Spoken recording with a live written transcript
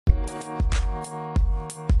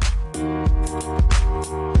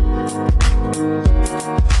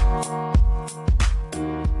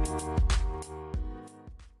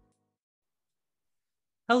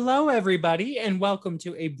Hello, everybody, and welcome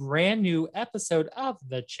to a brand new episode of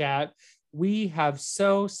The Chat. We have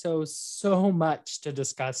so much to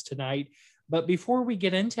discuss tonight. But before we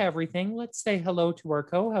get into everything, let's say hello to our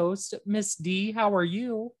co-host, Miss D. How are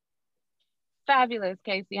you? Fabulous,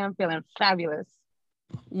 Casey. I'm feeling fabulous.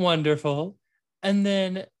 Wonderful. And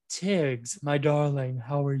then Tiggs, my darling,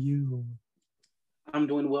 how are you? I'm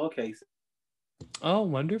doing well, Casey. Oh,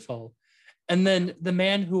 wonderful. And then the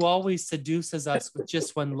man who always seduces us with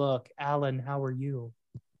just one look, Alan, how are you?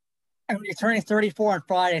 I'm turning 34 on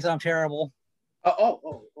Friday, so I'm terrible.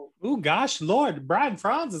 Oh, gosh, Lord, Brian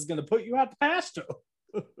Franz is going to put you out the pasture.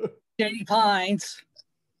 Shady Pines.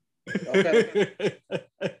 Okay.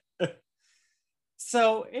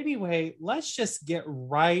 So anyway, let's just get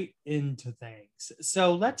right into things.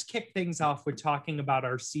 So let's kick things off with talking about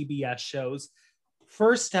our CBS shows.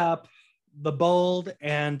 First up, The Bold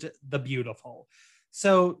and the Beautiful.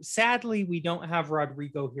 So sadly, we don't have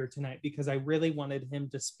Rodrigo here tonight because I really wanted him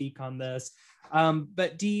to speak on this.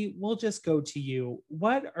 But Dee, we'll just go to you.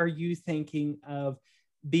 What are you thinking of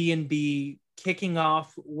B&B kicking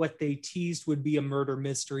off what they teased would be a murder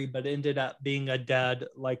mystery, but ended up being a dud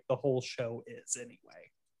like the whole show is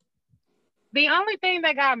anyway? The only thing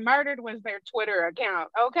that got murdered was their Twitter account,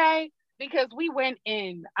 okay? Because we went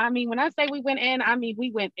in. I mean, when I say we went in, I mean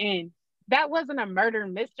we went in. That wasn't a murder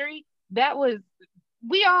mystery. That was,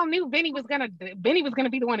 we all knew Benny was gonna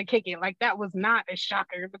be the one to kick it. Like, that was not a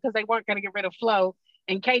shocker because they weren't gonna get rid of Flo.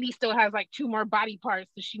 And Katie still has like 2 more body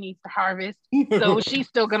parts that she needs to harvest. So she's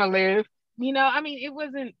still gonna live. You know, I mean, it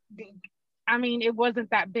wasn't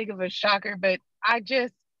that big of a shocker, but I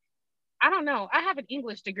don't know. I have an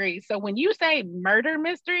English degree. So when you say murder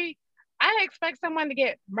mystery, I expect someone to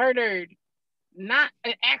get murdered, not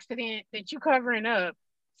an accident that you covering up.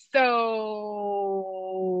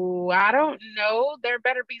 So I don't know. There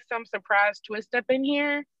better be some surprise twist up in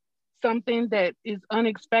here, something that is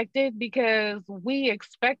unexpected, because we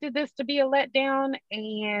expected this to be a letdown,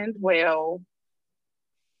 and well,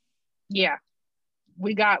 yeah,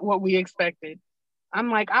 we got what we expected. I'm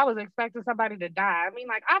like, I was expecting somebody to die. I mean,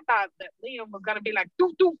 like, I thought that Liam was gonna be like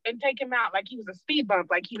doof doof and take him out like he was a speed bump,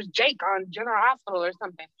 like he was Jake on General Hospital or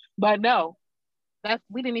something. But no,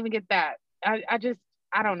 we didn't even get that.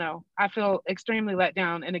 I don't know. I feel extremely let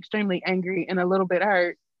down and extremely angry and a little bit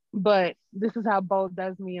hurt. But this is how Bold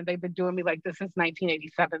does me, and they've been doing me like this since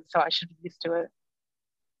 1987, so I should be used to it.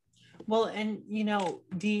 Well, and you know,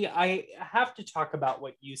 Dee, I have to talk about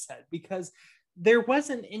what you said because there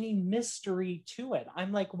wasn't any mystery to it.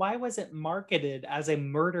 I'm like, why was it marketed as a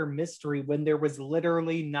murder mystery when there was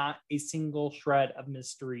literally not a single shred of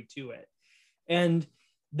mystery to it? And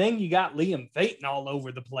then you got Liam fainting all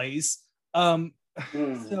over the place. So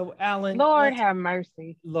Alan, Lord have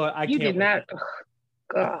mercy. Lord, you did not.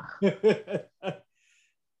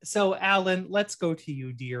 So Alan, let's go to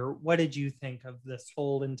you, dear. What did you think of this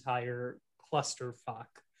whole entire clusterfuck?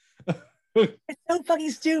 It's so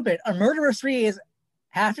fucking stupid. A murder mystery is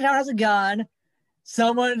half the town has a gun,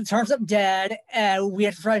 someone turns up dead, and we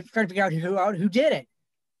have to try to figure out who did it.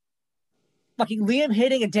 Fucking Liam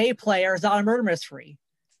hitting a day player is not a murder mystery.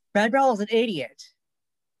 Brad Bell is an idiot.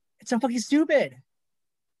 It's so fucking stupid.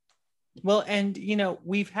 Well, and you know,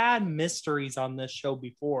 we've had mysteries on this show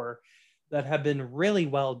before that have been really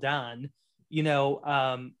well done. You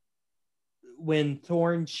know, when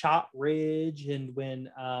Thorne shot Ridge, and when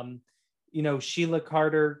you know, Sheila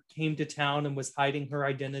Carter came to town and was hiding her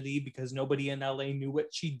identity because nobody in LA knew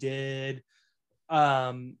what she did.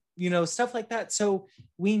 You know, stuff like that. So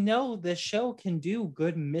we know this show can do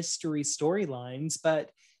good mystery storylines,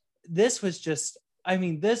 but this was just, I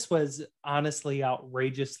mean, this was honestly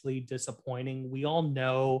outrageously disappointing. We all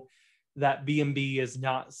know that B&B is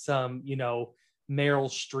not some, you know, Meryl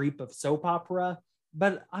Streep of soap opera,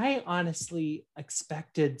 but I honestly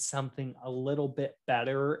expected something a little bit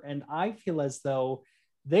better. And I feel as though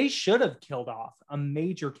they should have killed off a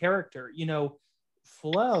major character. You know,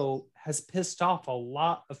 Flo has pissed off a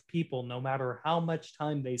lot of people, no matter how much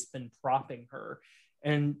time they spend propping her.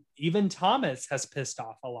 And even Thomas has pissed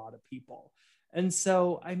off a lot of people. And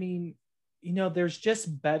so, I mean, you know, there's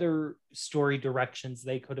just better story directions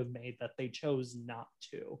they could have made that they chose not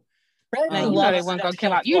to. You know they weren't gonna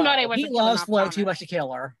kill her. You know they wasn't. He loves Flo too much to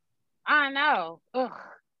kill her. I know. Ugh.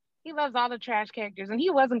 He loves all the trash characters, and he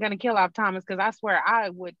wasn't gonna kill off Thomas, because I swear I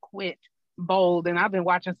would quit Bold, and I've been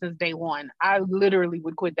watching since day one. I literally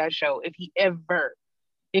would quit that show if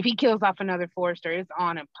he kills off another Forrester. It's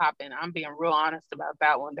on and popping. I'm being real honest about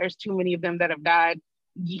that one. There's too many of them that have died.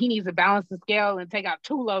 He needs to balance the scale and take out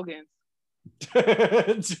 2 Logans.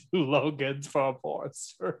 2 Logans for a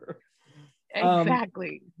Forrester.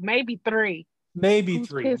 Exactly. Maybe 3. Maybe Who's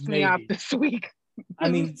 3. pissed me off this week? I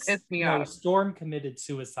mean, Who's pissed me no, off? Storm committed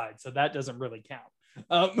suicide, so that doesn't really count.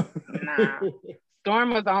 Nah.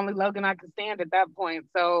 Storm was the only Logan I could stand at that point,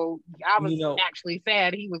 so I was actually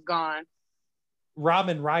sad he was gone.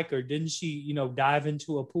 Robin Riker, didn't she, dive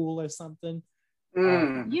into a pool or something?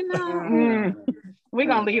 We're gonna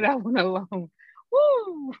leave that one alone.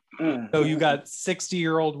 Woo! So you got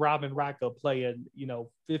 60-year-old Robin Riker playing,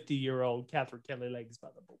 50-year-old Catherine Kelly Leg's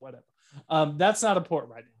mother, but whatever. That's not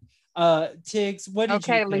important right now. Tiggs, what did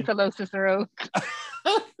you think? Lisa Low Cicero.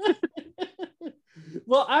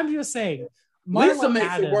 Well, I'm just saying, Lisa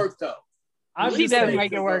makes it work though. She does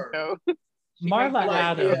make it work though. Marla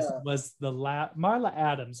Adams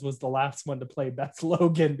was the last one to play Beth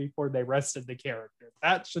Logan before they rested the character.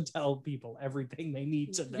 That should tell people everything they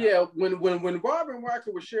need to know. Yeah, when Robin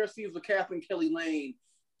Riker was share scenes with Kathleen Kelly Lane,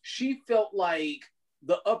 she felt like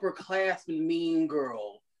the upperclassman mean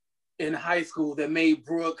girl in high school that made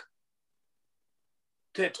Brooke,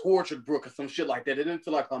 that tortured Brooke or some shit like that. It didn't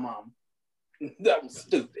feel like her mom. That was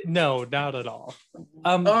stupid. No, not at all.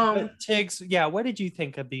 Tiggs, what did you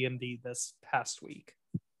think of BMD this past week?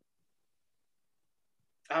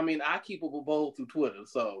 I mean, I keep up with Bold through Twitter,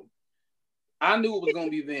 so I knew it was going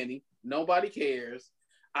to be Vinny. Nobody cares.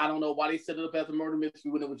 I don't know why they set it up as a murder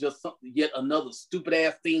mystery when it was just yet another stupid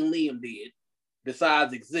ass thing Liam did,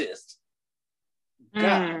 besides exist.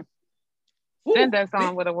 God. Send that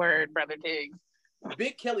song with a word, Brother Tiggs.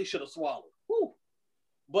 Big Kelly should have swallowed. Woo.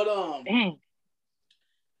 But dang.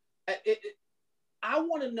 I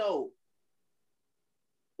want to know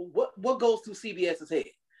what goes through CBS's head.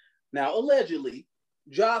 Now, allegedly,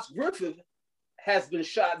 Josh Griffith has been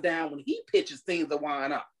shot down when he pitches things that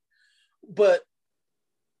wind up. But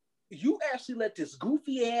you actually let this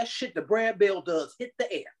goofy ass shit that Brad Bell does hit the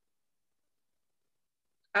air.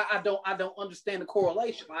 I don't understand the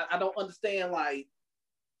correlation. I don't understand, like.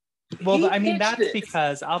 Well, I mean, that's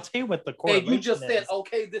because I'll tell you what the correlation is. And you just said,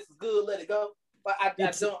 okay, this is good, let it go. But I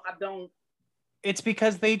don't. It's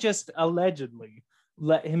because they just allegedly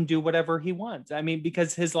let him do whatever he wants. I mean,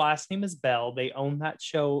 because his last name is Bell, they own that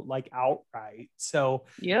show like outright. So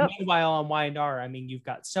meanwhile on Y&R, I mean, you've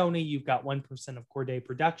got Sony, you've got 1% of Corday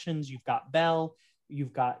Productions, you've got Bell,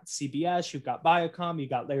 you've got CBS, you've got Viacom, you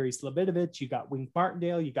got Larry Slavitovich, you got Wink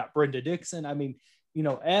Martindale, you got Brenda Dixon. I mean,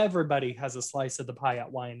 everybody has a slice of the pie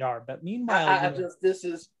at Y&R. But meanwhile, this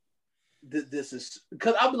is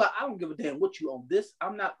because I'll be like, I don't give a damn what you own. This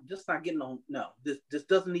I'm not getting on. No, this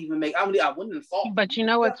doesn't even make. I wouldn't have thought. But you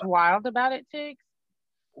know what's wild about it, Tiggs?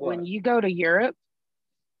 When you go to Europe,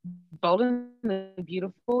 Bold and the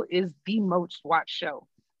Beautiful is the most watched show.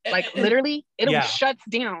 Like literally, it shuts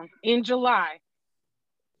down in July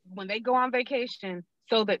when they go on vacation,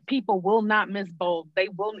 so that people will not miss Bold.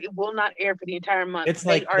 It will not air for the entire month. It's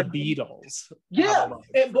like the Beatles. Yeah,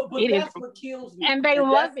 but that's what kills me. And they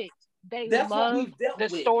love it. They love the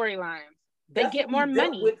storylines. They get more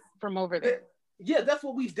money from over there. Yeah, that's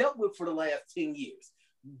what we've dealt with for the last 10 years.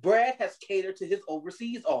 Brad has catered to his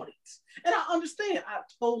overseas audience. And I understand. I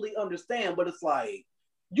totally understand. But it's like,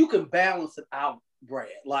 you can balance it out, Brad.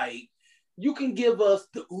 Like, you can give us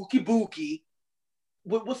the ookie bookie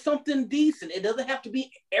with something decent. It doesn't have to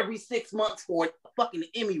be every 6 months for a fucking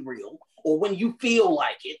Emmy reel, or when you feel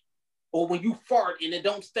like it, or when you fart and it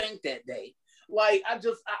don't stink that day. Like, I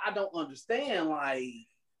don't understand. Like,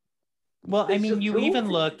 well, I mean, you even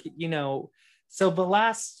look, so the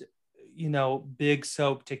last, big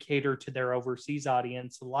soap to cater to their overseas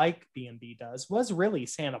audience, like B&B does, was really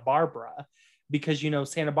Santa Barbara, because,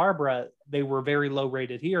 Santa Barbara, they were very low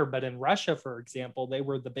rated here, but in Russia, for example, they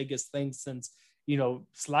were the biggest thing since,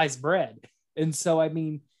 sliced bread. And so, I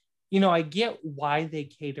mean, I get why they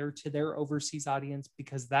cater to their overseas audience,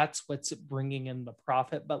 because that's what's bringing in the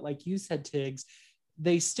profit. But like you said, Tiggs,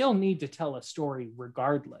 they still need to tell a story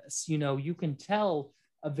regardless. You can tell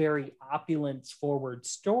a very opulence forward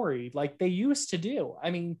story like they used to do. I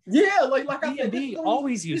mean, yeah, like I said, they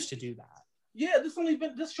always used to do that. Yeah,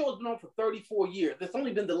 this show has been on for 34 years. It's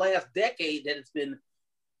only been the last decade that it's been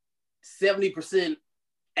 70%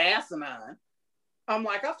 asinine. I'm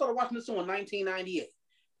like, I started watching this show in 1998.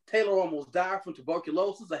 Taylor almost died from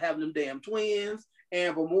tuberculosis of having them damn twins.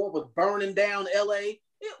 Amber Moore was burning down LA.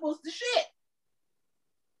 It was the shit.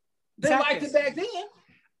 They liked it back then.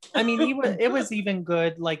 I mean, it was even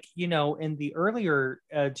good, like, in the earlier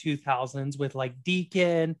 2000s with like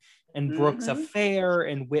Deacon and Brooks Affair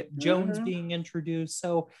and Whip Jones being introduced.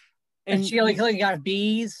 So, and Sheila Killing got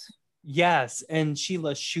bees. Yes, and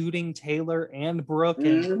Sheila shooting Taylor and Brooke,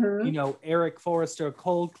 and Eric Forrester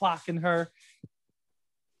cold clocking her.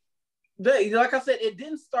 Like I said, it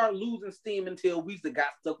didn't start losing steam until we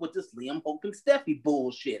got stuck with this Liam, Hope, and Steffi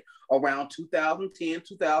bullshit around 2010,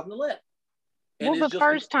 2011. And well, the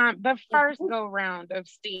first go round of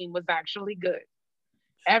steam was actually good.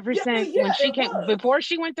 Ever since when she came, before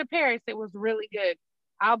she went to Paris, it was really good.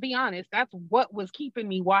 I'll be honest, that's what was keeping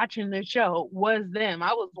me watching the show, was them.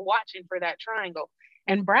 I was watching for that triangle.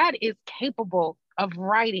 And Brad is capable of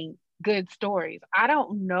writing good stories. I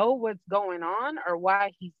don't know what's going on or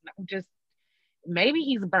why he's just, maybe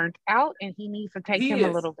he's burnt out and he needs to take a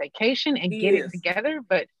little vacation and get it together,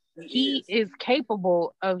 but he is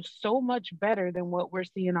capable of so much better than what we're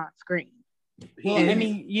seeing on screen. Well, I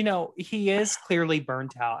mean, he is clearly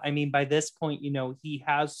burnt out. I mean, by this point, he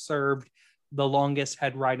has served the longest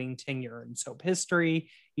head writing tenure in soap history.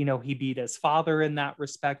 He beat his father in that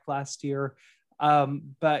respect last year.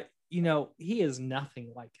 But, he is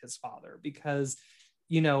nothing like his father because,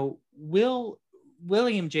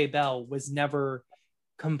 William J. Bell was never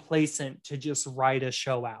complacent to just write a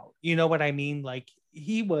show out. You know what I mean? Like,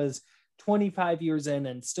 he was 25 years in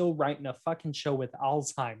and still writing a fucking show with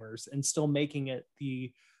Alzheimer's and still making it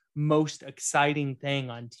the most exciting thing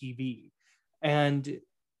on TV. And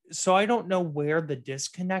so I don't know where the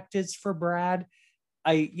disconnect is for Brad.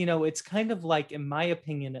 It's kind of like, in my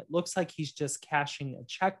opinion, it looks like he's just cashing a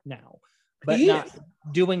check now, but not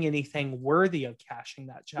doing anything worthy of cashing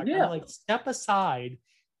that check. Yeah. I'm like, step aside,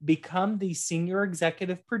 become the senior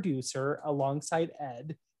executive producer alongside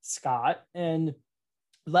Ed Scott, and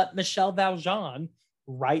let Michelle Valjean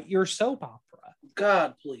write your soap opera.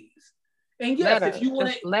 God, please. And yes, if you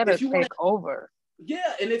want to let us take over.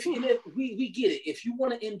 Yeah, and if we get it, if you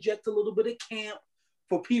want to inject a little bit of camp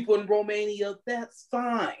for people in Romania, that's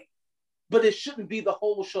fine. But it shouldn't be the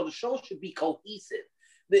whole show. The show should be cohesive.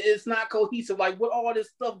 It's not cohesive. Like, with all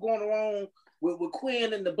this stuff going on with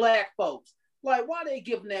Quinn and the black folks, like, why they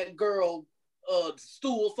giving that girl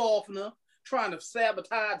stool softener, trying to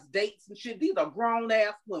sabotage dates and shit? These are grown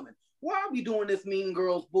ass women. Why are we doing this Mean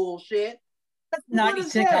Girls bullshit? That's not a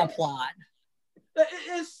sitcom plot.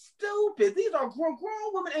 It's stupid. These are grown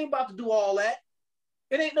women. Ain't about to do all that.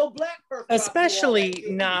 It ain't no black person. Especially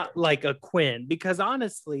not like a Quinn, because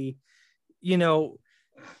honestly,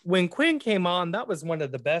 when Quinn came on, that was one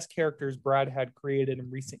of the best characters Brad had created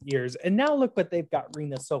in recent years. And now look what they've got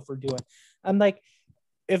Rena Sofer doing. I'm like,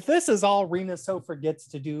 if this is all Rena Sofer gets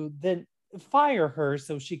to do, then fire her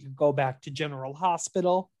so she could go back to General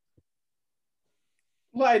Hospital.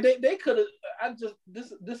 Like, they could have.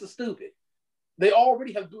 This is stupid. They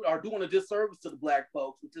already are doing a disservice to the black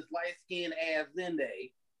folks with this light-skinned ass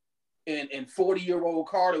Zende and 40-year-old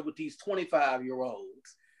Carter with these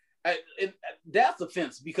 25-year-olds. And that's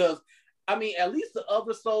offensive because, I mean, at least the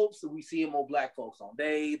other soaps, we see more black folks on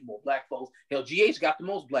days, more black folks. Hell, GH got the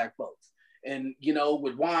most black folks. And,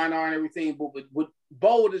 with Weiner and everything, but with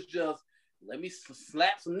Bold is just, let me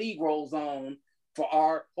slap some Negroes on for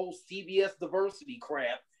our whole CBS diversity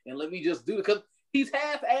crap, and let me just do it, because he's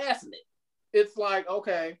half-assing it. It's like,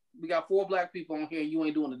 okay, we got 4 black people on here, and you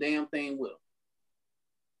ain't doing a damn thing with them.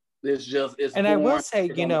 And I will say,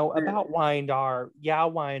 about Wyandotte,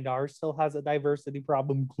 Wyandotte still has a diversity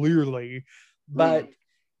problem, clearly, but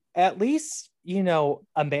at least,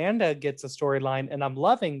 Amanda gets a storyline, and I'm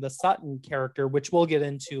loving the Sutton character, which we'll get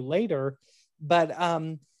into later, but,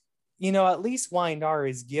 at least Wyandotte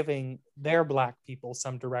is giving their black people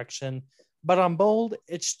some direction, but on Bold,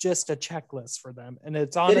 it's just a checklist for them, and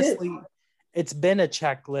it's honestly... It's been a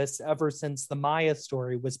checklist ever since the Maya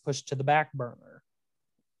story was pushed to the back burner.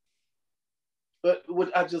 But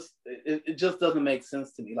it just doesn't make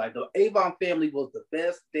sense to me. Like, the Avon family was the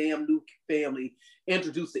best damn new family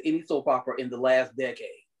introduced to any soap opera in the last decade.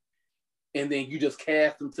 And then you just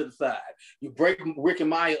cast them to the side. You break Rick and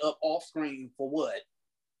Maya up off screen for what?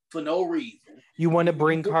 For no reason. You want to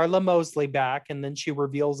bring Carla Mosley back, and then she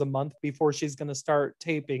reveals a month before she's going to start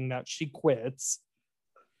taping that she quits.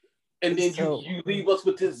 And then you leave us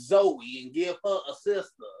with this Zoe and give her a sister.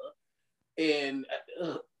 And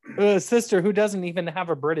a sister who doesn't even have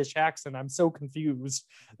a British accent. I'm so confused.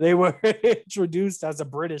 They were introduced as a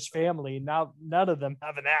British family. Now none of them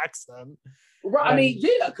have an accent. Right. I mean,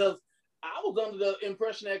 yeah, because I was under the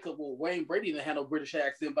impression that, because Wayne Brady didn't have no British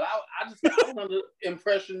accent, but I was under the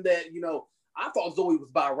impression that, I thought Zoe was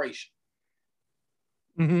biracial.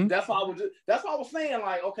 Mm-hmm. That's why I was saying,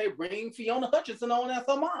 like, okay, bring Fiona Hutchinson on as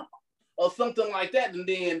her mama or something like that, and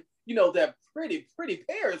then that pretty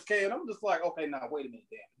Paris came. I'm just like, okay, now wait a minute,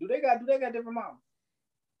 damn. Do they got different moms?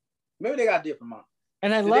 Maybe they got different moms.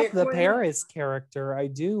 And I love the Paris character. I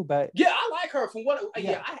do, but yeah, I like her. From what I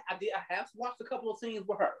have watched a couple of scenes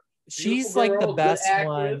with her. She's like the best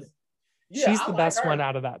one. Yeah, she's the best one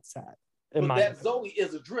out of that set. But that Zoe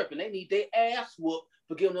is a drip, and they need their ass whooped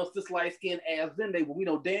for giving us this light skinned ass Zende. But we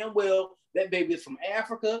know damn well that baby is from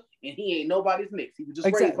Africa, and he ain't nobody's mix. He was just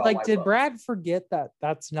raised by like. Did Brad forget that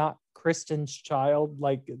that's not Kristen's child?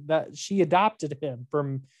 Like that she adopted him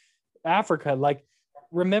from Africa. Like,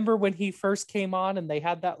 remember when he first came on and they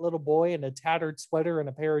had that little boy in a tattered sweater and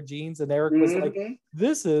a pair of jeans, and Eric was like,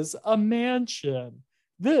 "This is a mansion.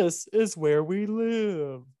 This is where we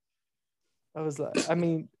live." I was like, I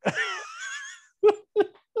mean.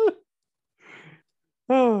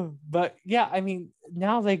 Oh, but yeah, I mean,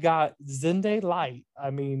 now they got Zende Light.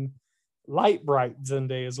 I mean, Light Bright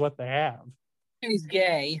Zende is what they have. He's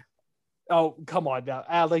gay. Oh, come on now,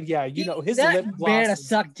 Alan. Yeah, you know his that lip gloss. Man, a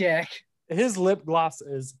suck dick. His lip gloss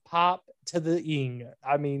is pop to the ing.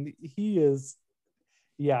 I mean, he is.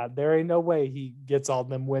 Yeah, there ain't no way he gets all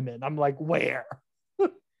them women. I'm like, where?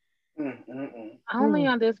 Only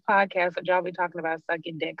on this podcast that y'all be talking about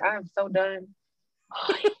sucking dick. I am so done.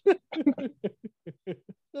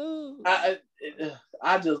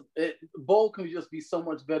 Bold can just be so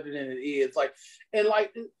much better than it is. Like, and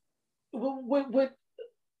like with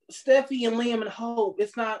Steffi and Liam and Hope,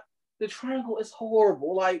 it's not, the triangle is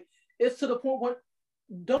horrible. Like, it's to the point where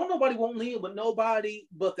don't nobody want Liam with nobody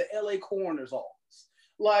but the LA coroner's office.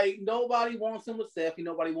 Like, nobody wants him with Steffi,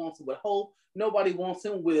 nobody wants him with Hope, nobody wants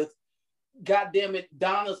him with, goddamn it,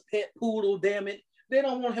 Donna's pet poodle, damn it. They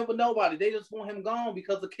don't want him with nobody. They just want him gone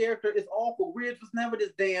because the character is awful. Ridge was never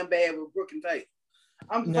this damn bad with Brooke and Tate.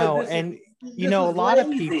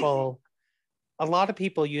 A lot of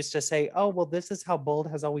people used to say, "Oh, well, this is how Bold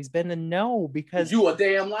has always been," and no, because you a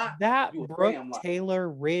damn lie. That Brooke Taylor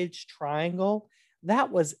Ridge triangle, that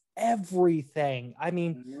was everything. I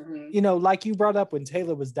mean, like you brought up when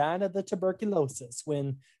Taylor was dying of the tuberculosis,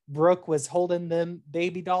 when Brooke was holding them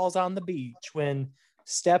baby dolls on the beach, when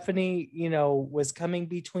Stephanie, was coming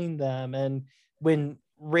between them, and when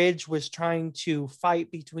Ridge was trying to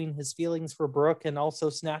fight between his feelings for Brooke and also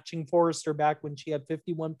snatching Forrester back when she had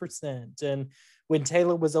 51%, and when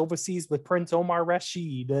Taylor was overseas with Prince Omar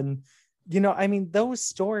Rashid, and those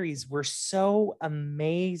stories were so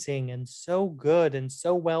amazing and so good and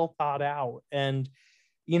so well thought out. And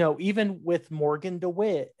even with Morgan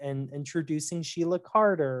DeWitt and introducing Sheila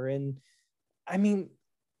Carter, and I mean,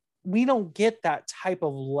 we don't get that type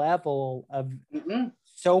of level of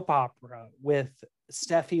soap opera with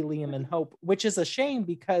Steffi, Liam, and Hope, which is a shame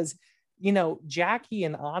because, Jackie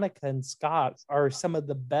and Annika and Scott are some of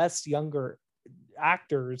the best younger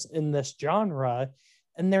actors in this genre,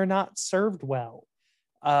 and they're not served well.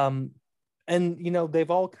 And,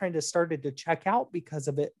 they've all kind of started to check out because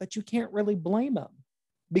of it, but you can't really blame them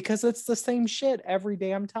because it's the same shit every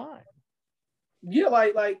damn time. Yeah,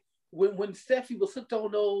 like when Steffi was hooked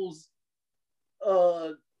on those,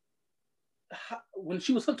 when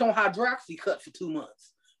she was hooked on Hydroxycut for 2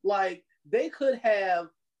 months, like they could have,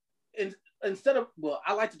 instead of, well,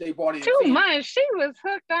 I like that they brought in 2 months. She was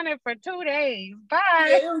hooked on it for 2 days.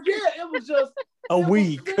 Bye. Yeah, it was just a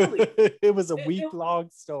week. It was a week-long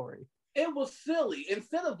story. It was silly.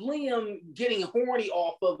 Instead of Liam getting horny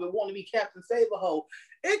off of it, wanting to be Captain Save-A-Ho,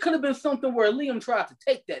 it could have been something where Liam tried to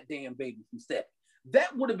take that damn baby from Steffi.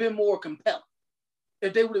 That would have been more compelling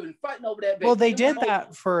if they would have been fighting over that baby. Well, they did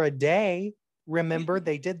that for a day. Remember,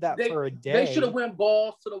 they did that for a day. They should have went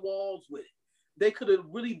balls to the walls with it. They could have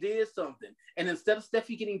really did something. And instead of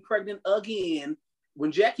Steffi getting pregnant again,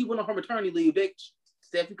 when Jackie went on her maternity leave,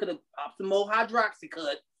 Steffi could have popped some more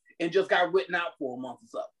Hydroxycut and just got written out for a month or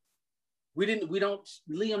so.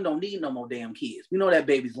 Liam don't need no more damn kids. We know that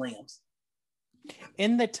baby's Liam's.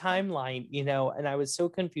 In the timeline, and I was so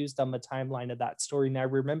confused on the timeline of that story. And I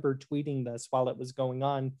remember tweeting this while it was going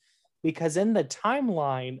on, because in the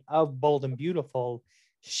timeline of Bold and Beautiful,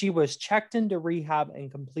 she was checked into rehab and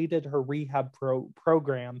completed her rehab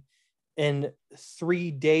program in 3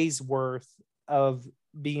 days worth of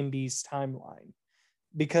B&B's timeline.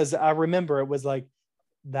 Because I remember it was like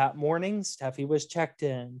that morning, Steffi was checked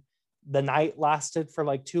in. The night lasted for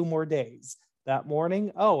like 2 more days. That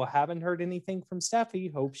morning, I haven't heard anything from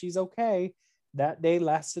Steffi. Hope she's okay. That day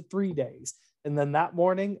lasted 3 days. And then that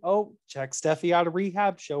morning, check Steffi out of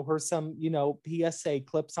rehab, show her some, PSA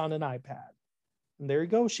clips on an iPad. And there you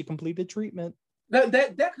go. She completed treatment. That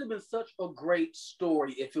could have been such a great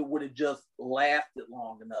story if it would have just lasted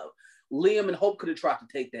long enough. Liam and Hope could have tried to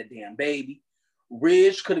take that damn baby.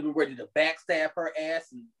 Ridge could have been ready to backstab her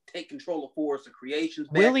ass and take control of Forrester Creations.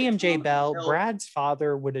 William J. Bell, Brad's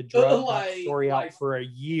father, would have drugged that story out for a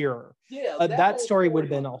year. Yeah, that story would have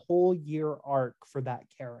been a whole year arc for that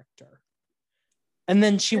character. And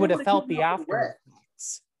then she would have felt the after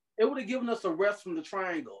effects. It would have given us a rest from the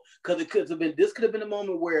triangle, because this could have been a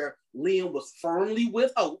moment where Liam was firmly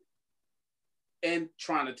with Hope and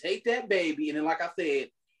trying to take that baby. And then, like I said,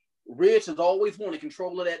 Rich has always wanted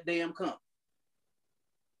control of that damn company.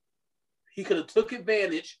 He could have took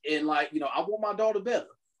advantage and I want my daughter better,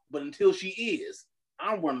 but until she is,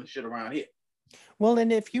 I'm running the shit around here. Well,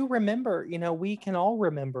 and if you remember, we can all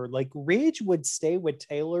remember, Ridge would stay with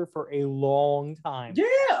Taylor for a long time.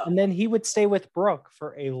 Yeah. And then he would stay with Brooke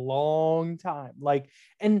for a long time.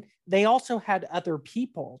 And they also had other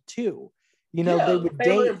people too. They would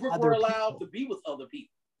Taylor date and Brooke other were allowed people. to be with other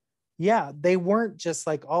people. Yeah, they weren't just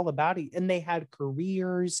all about it. And they had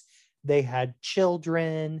careers, they had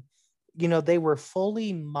children, they were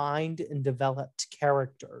fully mined and developed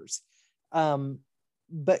characters.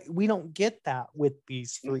 But we don't get that with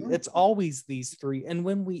these three. It's always these three. And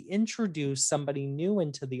when we introduce somebody new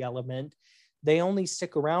into the element, they only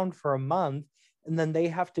stick around for a month, and then they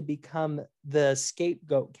have to become the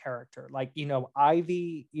scapegoat character.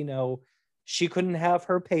 Ivy, she couldn't have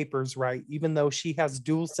her papers right, even though she has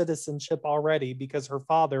dual citizenship already because her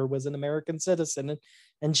father was an American citizen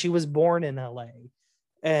and she was born in LA.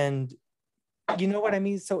 And you know what I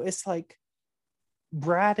mean? So it's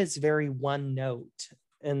Brad is very one note,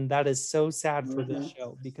 and that is so sad for this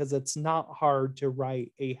show, because it's not hard to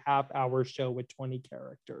write a half-hour show with 20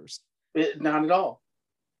 characters. Not at all.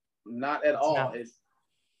 Not at all.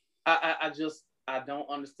 I don't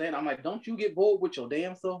understand. I'm like, don't you get bored with your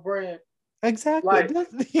damn self, Brad? Exactly.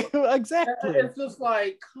 Exactly. It's just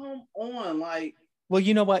come on, Well,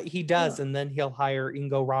 you know what he does, and then he'll hire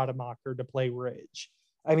Ingo Rademacher to play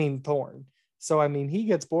Thorne. So he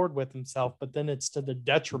gets bored with himself, but then it's to the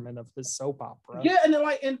detriment of his soap opera. Yeah, and then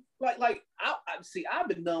I've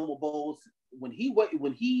been done with Bowles when he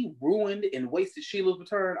ruined and wasted Sheila's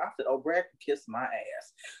return. I said, "Oh, Brad can kiss my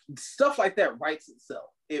ass." Stuff like that writes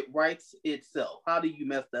itself. It writes itself. How do you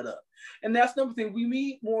mess that up? And that's another thing. We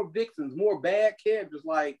need more vixens, more bad characters.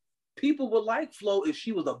 People would like Flo if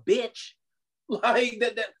she was a bitch,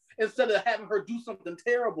 that. Instead of having her do something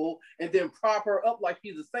terrible and then prop her up like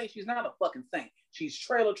she's a saint. She's not a fucking saint. She's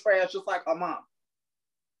trailer trash, just like her mom.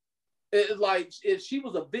 It's if she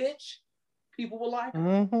was a bitch, people would like her.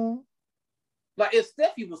 Mm-hmm. If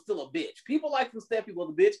Steffi was still a bitch, people liked when Steffi was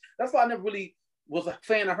a bitch. That's why I never really was a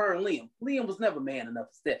fan of her and Liam. Liam was never man enough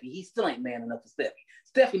for Steffi. He still ain't man enough for Steffi.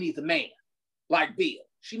 Steffi needs a man, like Bill.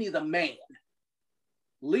 She needs a man.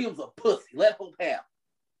 Liam's a pussy. Let Hope have him.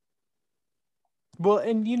 Well,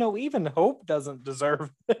 and even Hope doesn't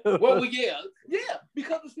deserve it. Well, yeah,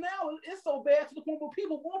 because it's so bad to the point where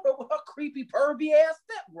people want her with her creepy, pervy ass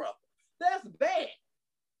stepbrother. That's bad.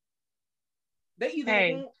 They either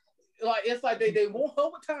want, they want her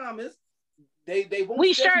with Thomas. They want.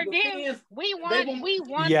 We sure did. We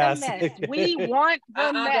want yes. the mess. We want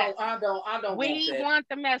the mess. I don't. We want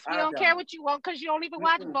the mess. We don't care what you want, because you don't even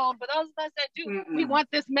watch Bold. But those of us that do, we want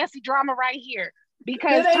this messy drama right here,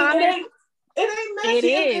 because Thomas. It ain't messy. It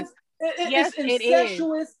is. Yes, it's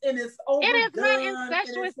incestuous and it's overdone. It is not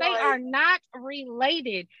incestuous. They are not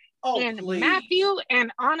related. And please. Matthew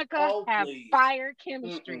and Annika have fire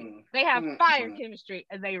chemistry. They have fire chemistry.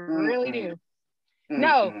 They really do.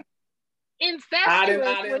 No.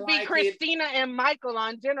 Incestuous would be Christina and Michael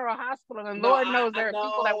on General Hospital, and Lord knows there are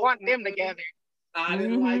people that want them together. I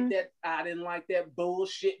didn't like that. I didn't like that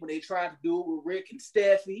bullshit when they tried to do it with Rick and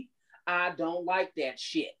Steffi. I don't like that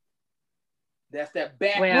shit. That's that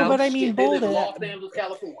back. But Bold in Los Angeles,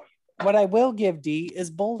 California. What I will give D is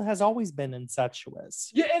Bold has always been incestuous.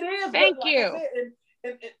 Yeah, it is. Thank you.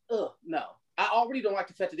 No, I already don't like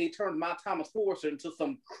the fact that they turned my Thomas Forrester into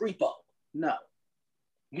some creepo. No,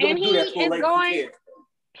 and he is going.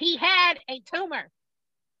 He had a tumor.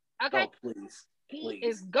 Okay, oh, please. He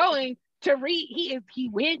is going to He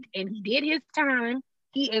went and he did his time.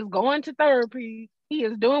 He is going to therapy. He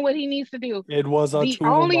is doing what he needs to do. It was a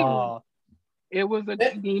tumor. It was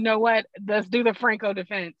you know what? Let's do the Franco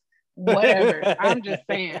defense. Whatever. I'm just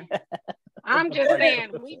saying.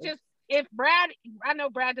 If Brad, I know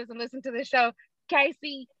Brad doesn't listen to this show.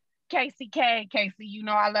 Casey, you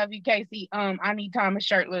know I love you, Casey. I need Thomas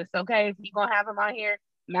shirtless, okay? If you're gonna have him on here,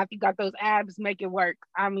 Matthew got those abs, make it work.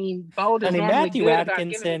 Bold is Matthew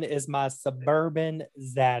Atkinson is my suburban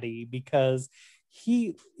zaddy, because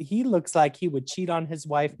he looks like he would cheat on his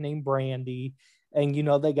wife named Brandy. And,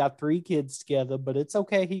 they got 3 kids together, but it's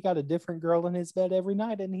okay. He got a different girl in his bed every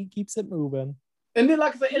night and he keeps it moving. And then,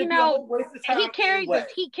 like I said, You it'd be a know, whole waste of time and anyway.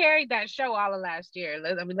 he carried that show all of last year.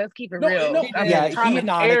 Let's keep it No, real. no, I Yeah, mean, he Thomas he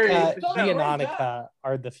carried the done he a and show. great job. Annika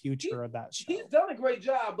are the future of that show. He's done a great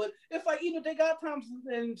job, but it's like even if they got Thompson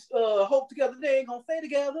and Hope together, they ain't gonna stay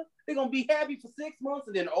together. They're gonna be happy for 6 months,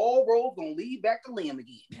 and then all roads gonna lead back to Liam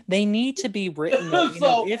again. They need to be written.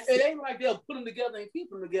 So it ain't like they'll put them together and keep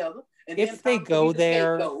them together. And if then they go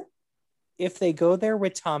there, scapegoat. if they go there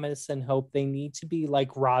with Thomas and Hope, they need to be like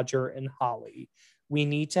Roger and Holly. We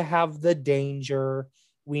need to have the danger.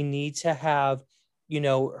 We need to have,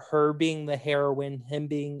 her being the heroine, him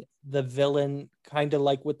being the villain, kind of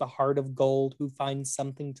like with the heart of gold who finds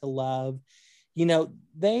something to love.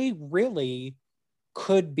 They really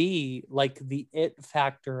could be like the it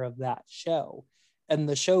factor of that show. And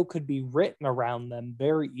the show could be written around them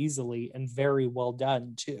very easily and very well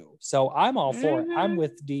done too. So I'm all for it. I'm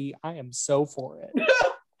with D. I am so for it.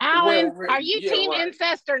 Alan, are you team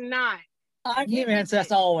incest or not? I'm team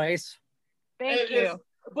incest always. Thank you.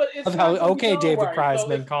 But it's okay, David right.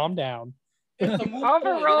 Kreisman, calm down. It's a moot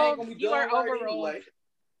overruled. Point. You are right overruled. Anyway.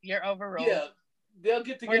 You're overruled. Yeah, they'll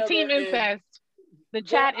get together. We're team incest. The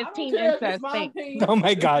chat is team incest. Oh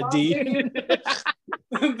my God, D.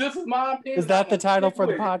 This is my opinion. Is that the title for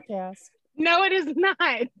the podcast? No, it is not.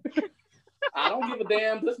 I don't give a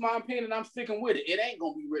damn. This is my opinion. I'm sticking with it. It ain't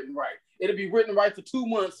gonna be written right. It'll be written right for 2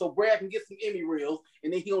 months so Brad can get some Emmy reels,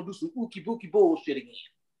 and then he gonna do some ookie bookie bullshit again.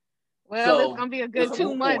 Well, it's gonna be a good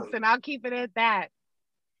 2 months, and I'll keep it at that.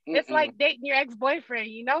 It's like dating your ex-boyfriend.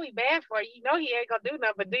 You know he bad for you. You know he ain't gonna do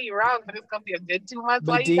nothing but do you wrong, but it's gonna be a good 2 months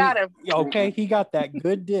while you got him. Okay, he got that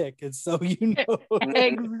good dick, and so you know.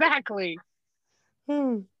 Exactly.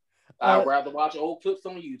 I'd rather watch old clips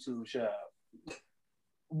on YouTube, shut up.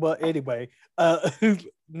 Well, anyway,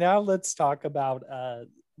 now let's talk about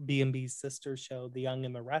B&B's sister show, The Young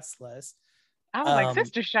and the Restless. I was like,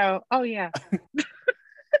 sister show? Oh, yeah.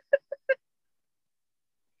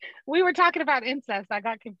 We were talking about incest. I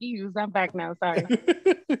got confused. I'm back now. Sorry.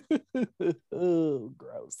 Oh,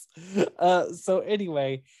 gross. So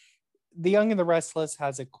anyway, The Young and the Restless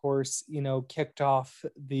has, of course, kicked off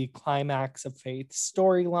the climax of Faith's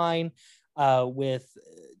storyline with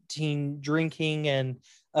teen drinking. And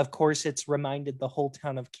of course, it's reminded the whole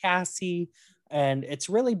town of Cassie. And it's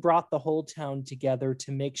really brought the whole town together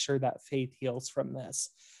to make sure that Faith heals from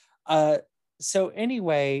this. So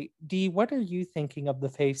anyway, Dee, what are you thinking of the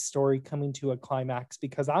Faith story coming to a climax?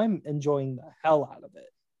 Because I'm enjoying the hell out of it.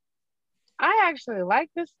 I actually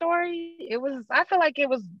like this story. I feel like it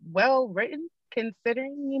was well written,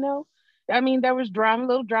 considering, I mean, there was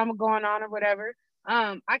little drama going on or whatever.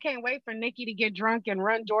 I can't wait for Nikki to get drunk and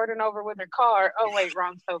run Jordan over with her car. Oh wait,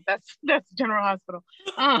 wrong soap. That's General Hospital.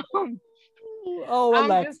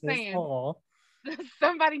 Alexis. I'm just saying,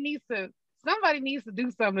 somebody needs to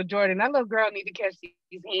do something to Jordan. That little girl needs to catch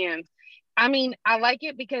these hands. I mean, I like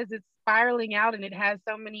it because it's spiraling out and it has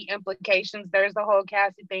so many implications. There's the whole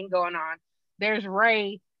Cassie thing going on. There's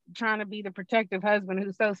Ray trying to be the protective husband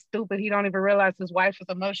who's so stupid he don't even realize his wife is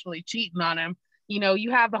emotionally cheating on him.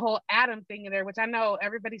 You have the whole Adam thing in there, which I know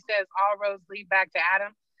everybody says all roads lead back to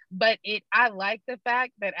Adam, but I like the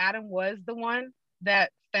fact that Adam was the one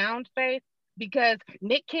that found Faith, because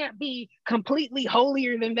Nick can't be completely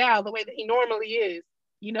holier than thou the way that he normally is,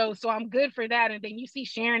 so I'm good for that. And then you see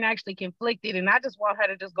Sharon actually conflicted, and I just want her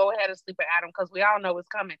to just go ahead and sleep with Adam because we all know what's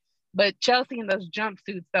coming. But Chelsea in those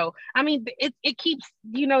jumpsuits, though, I mean, it keeps,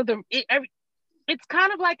 it's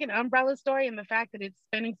kind of like an umbrella story in the fact that it's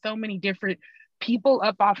spinning so many different people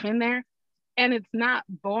up off in there, and it's not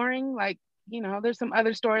boring. Like, there's some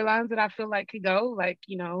other storylines that I feel like could go, like,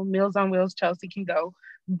 Meals on Wheels, Chelsea can go,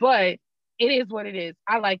 but it is what it is.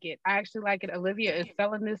 I like it. I actually like it. Olivia is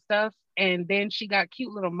selling this stuff, and then she got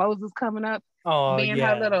cute little Moses coming up, being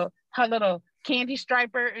her little candy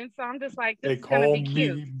striper, and so I'm just like, this is gonna be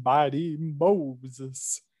cute. Me Mighty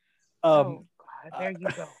Moses. Oh God, there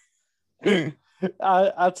you go.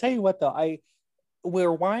 I'll tell you what though,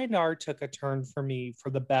 where Y&R took a turn for me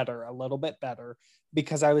for the better, a little bit better,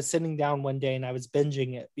 because I was sitting down one day and I was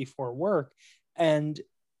binging it before work, and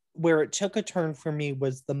where it took a turn for me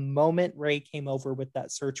was the moment Ray came over with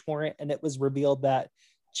that search warrant and it was revealed that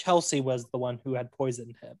Chelsea was the one who had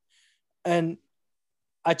poisoned him. And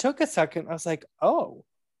I took a second. I was like, oh,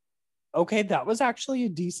 okay, that was actually a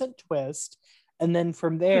decent twist. And then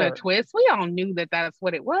from there... A twist? We all knew that that's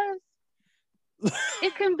what it was.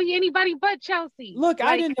 It couldn't be anybody but Chelsea. Look,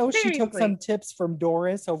 I didn't know seriously. She took some tips from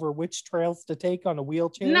Doris over which trails to take on a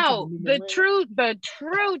wheelchair. No, the true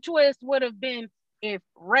twist would have been if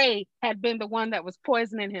Ray had been the one that was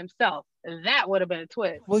poisoning himself. that would have been a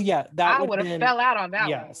twist. Well, yeah, that I would have fell out on that one.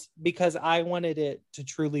 Yes, because I wanted it to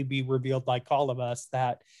truly be revealed, like all of us,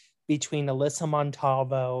 that between Alyssa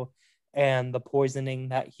Montalvo and the poisoning,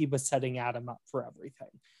 that he was setting Adam up for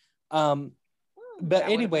everything. But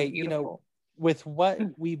anyway, you know, with what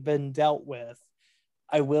we've been dealt with,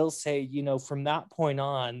 I will say, you know, from that point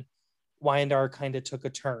on, Wyandotte kind of took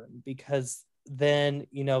a turn, because then,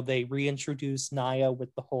 you know, they reintroduced Naya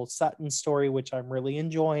with the whole Sutton story, which I'm really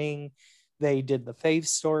enjoying. They did the Faith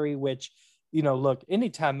story, which, you know, look,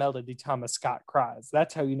 anytime Melody Thomas Scott cries,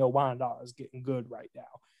 that's how you know Wyandotte is getting good right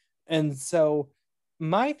now. And so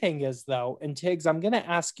my thing is, though, and Tiggs, I'm going to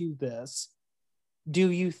ask you this.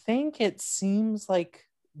 Do you think it seems like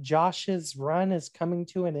Josh's run is coming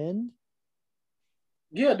to an end?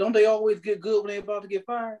 Yeah, don't they always get good when they're about to get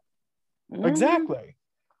fired? Exactly.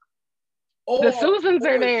 Or, the Susans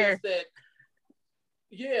are there. That,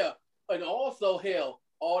 yeah, and also, hell,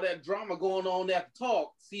 all that drama going on at the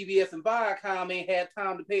talk, CBS and Viacom ain't had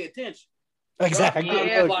time to pay attention. Exactly.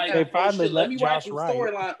 Yeah, like, they finally let me Josh write some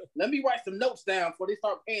storyline. Let me write some notes down before they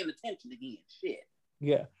start paying attention again. Shit.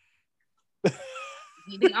 Yeah.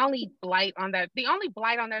 The only blight on that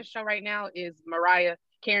show right now is Mariah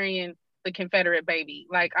carrying the Confederate baby.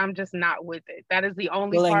 Like, I'm just not with it. That is the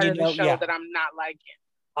only part of the show that I'm not liking.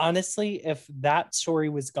 Honestly, if that story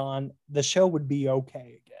was gone, the show would be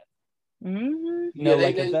okay again. Mm-hmm. You know,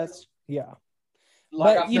 like if that's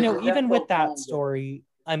but you know, even with that story,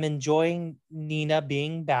 I'm enjoying Nina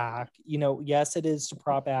being back. You know, yes, it is to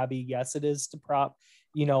prop Abby. Yes, it is to prop,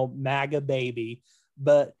 you know, MAGA baby.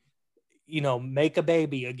 But, you know, make a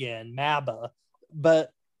baby again, MABA.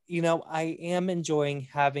 But, you know, I am enjoying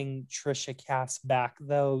having Trisha Cass back,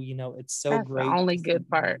 though. You know, it's so that's great. The only good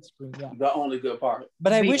part. The only good part.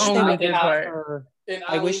 But I wish they would have her.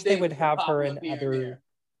 I wish they would have her in other.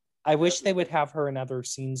 I wish they would have her in other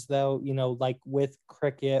scenes, though. You know, like with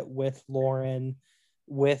Cricket, with Lauren,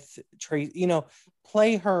 with Tracy. You know,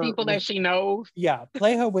 play her people that she knows. Yeah,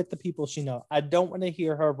 play her with the people she knows. I don't want to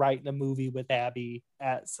hear her writing a movie with Abby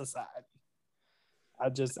at Society. I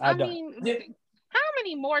don't. Mean, how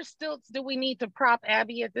many more stilts do we need to prop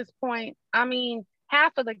Abby at this point? I mean,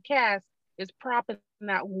 half of the cast is propping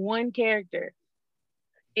that one character.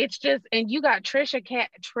 It's just, and you got Trisha Cass.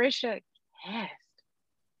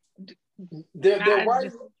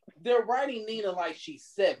 They're writing Nina like she's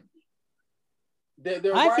 70.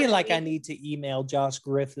 I feel like I need to email Josh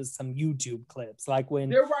Griffiths some YouTube clips, like when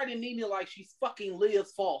they're writing Nina like she's fucking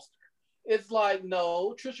Liz Foster. It's like,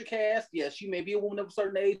 no, Trisha Cass, yes, she may be a woman of a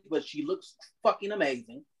certain age, but she looks fucking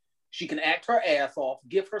amazing. She can act her ass off.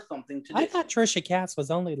 Give her something to do. I thought Trisha Cass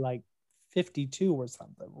was only like 52 or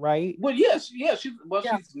something, right? Well, she's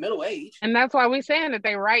middle age. And that's why we're saying that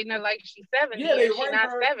they're writing her like she's 70. Yeah, she's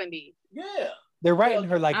not 70. Yeah. They're writing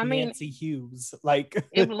her like Nancy Hughes. Like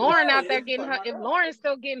if Lauren out there getting her, if Lauren's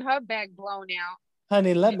still getting her back blown out.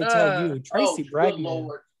 Honey, let me tell you, Tracy Bregman.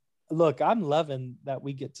 Look, I'm loving that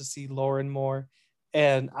we get to see Lauren more.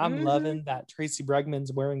 And I'm loving that Tracy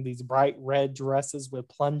Bregman's wearing these bright red dresses with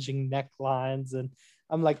plunging necklines. And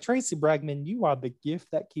I'm like, Tracy Bregman, you are the gift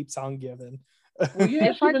that keeps on giving. Well,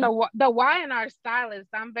 yeah, it's like the Y&R stylist.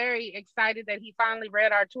 I'm very excited that he finally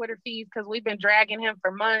read our Twitter feeds, because we've been dragging him for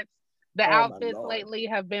months. The outfits lately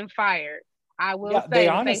have been fired. I will say they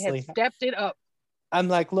have stepped it up. I'm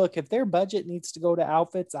like, look, if their budget needs to go to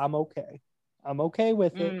outfits, I'm okay. I'm okay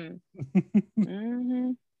with it.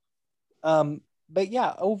 But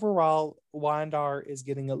yeah, overall, Wyandotte is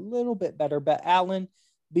getting a little bit better. But Alan,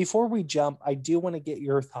 before we jump, I do want to get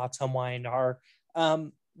your thoughts on Wyandotte.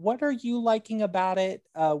 What are you liking about it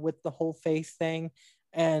with the whole Faith thing?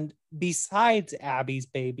 And besides Abby's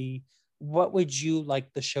baby, what would you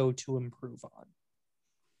like the show to improve on?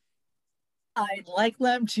 I'd like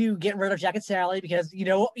them to get rid of Jacket Sally, because you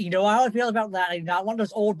know how I feel about that. I do not want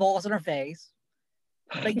those old balls in her face.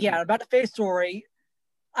 But yeah, about the Faith story,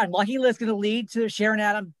 I'm lucky it's going to lead to Sharon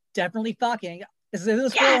Adam definitely fucking. This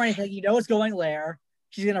isn't spoil or anything. You know it's going there.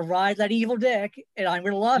 She's going to ride that evil dick, and I'm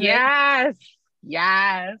going to love it. Yes.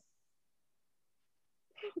 Yes.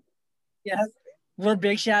 We're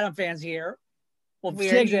big Shadow fans here. Well,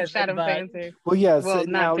 we're big Shadow fans here. Well, yes. Well,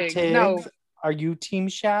 now, Tiggs, are you Team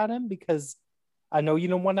Shadow? Because I know you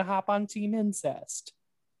don't want to hop on Team Incest.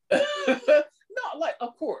 No, like,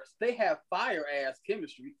 of course, they have fire-ass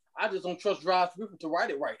chemistry. I just don't trust Drive Ripper to write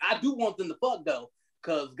it right. I do want them to fuck, though,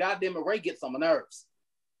 because goddamn it, Ray gets on my nerves.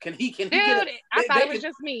 Can he get it? I thought it was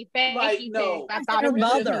just me. Thank you, no. I thought it was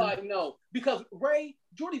just like, no. Because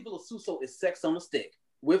Jordy Villasuso is sex on a stick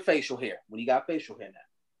with facial hair, when he got facial hair now.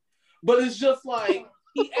 But it's just like,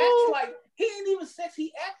 he acts like, he ain't even sex,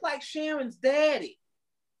 he acts like Sharon's daddy.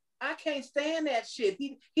 I can't stand that shit.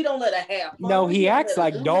 He don't let her have fun. No, he don't acts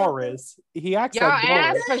let her like do Doris. He acts Y'all like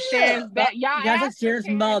asked Doris. for Sharon's Yeah. y'all You guys like asked for Sharon's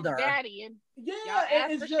Sharon's mother. daddy, and Yeah, y'all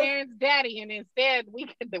asked it's for just Sharon's daddy, and instead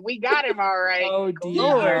we got him all right. Oh, do you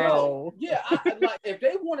Lord. know? Yeah, I like if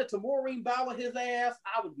they wanted to Maureen Bauer his ass,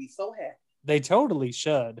 I would be so happy. They totally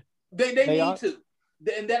should. They need to,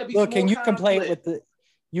 and that'll be Look, some and more you can play it conflict. with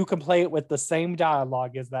you can play it with the same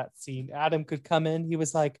dialogue as that scene. Adam could come in. He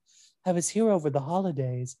was like, I was here over the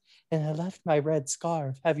holidays and I left my red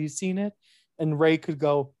scarf. Have you seen it? And Ray could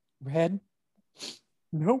go, red?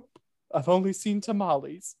 Nope. I've only seen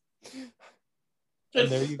tamales. And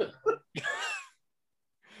there you go.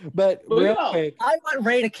 But Well, real quick, I want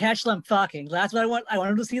Ray to catch them fucking. That's what I want. I want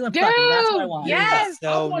him to see them Dude, fucking. That's what I want. yes.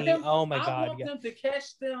 so neat. them, Oh my I God. want Yeah. them to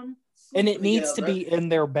catch them, And it needs to together. be in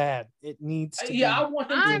their bed. It needs to be. I want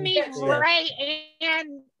them I to need catch them. Ray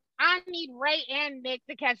and Nick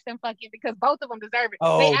to catch them fucking because both of them deserve it.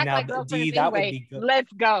 Oh, They act now, like girlfriends D, that would anyway. be good.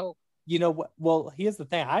 Let's go. You know what? Well, here's the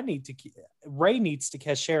thing. Ray needs to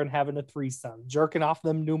catch Sharon having a threesome, jerking off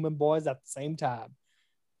them Newman boys at the same time.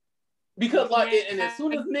 Because and as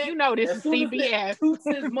soon as Nick, this is CBS, toots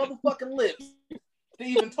his motherfucking lips to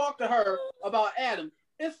even talk to her about Adam,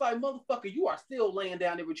 it's like, motherfucker, you are still laying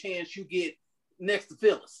down every chance you get next to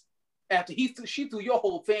Phyllis after she threw your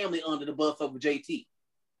whole family under the bus over JT,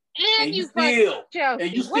 and you still Chelsea.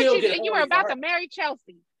 and you still get you were about to marry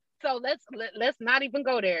Chelsea, so let's not even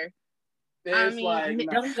go there. It's like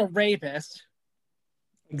That was a rapist.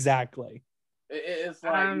 Exactly. It's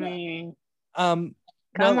like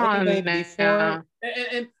come well, on anyway, now. Before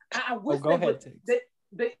and I wish go ahead.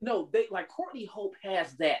 They like Courtney Hope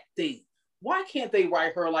has that thing. Why can't they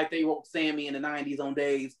write her like they wrote Sammy in the 90s on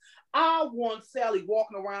Days? I want Sally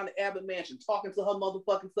walking around the Abbott Mansion talking to her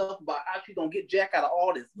motherfucking self about how she's gonna get Jack out of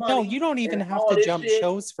all this money. No, you don't even have to jump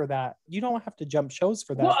shows for that. You don't have to jump shows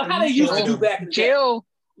for that. Well, how they used to do back in the day. Jill.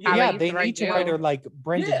 Yeah, they need to write her like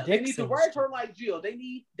Brendan Dixon. They need to write her like Jill.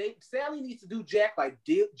 Sally needs to do Jack like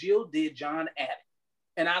Jill did John Abbott.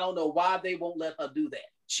 And I don't know why they won't let her do that.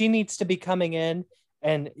 She needs to be coming in,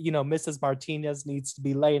 and Mrs. Martinez needs to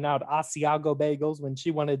be laying out Asiago bagels when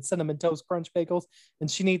she wanted Cinnamon Toast Crunch bagels,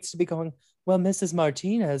 and she needs to be going, well, Mrs.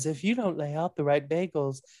 Martinez, if you don't lay out the right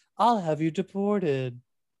bagels, I'll have you deported.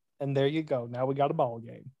 And there you go. Now we got a ball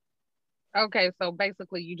game. Okay, so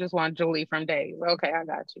basically you just want Julie from Days. Okay, I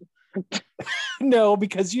got you. No,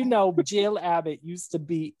 because Jill Abbott used to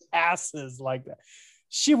be asses like that.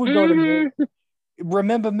 She would go to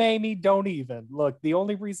remember Mamie? Don't even. Look, the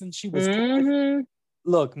only reason she was cool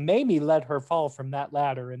look, Mamie let her fall from that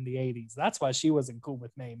ladder in the 80s. That's why she wasn't cool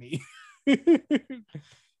with Mamie.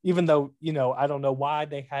 Even though, I don't know why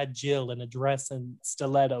they had Jill in a dress and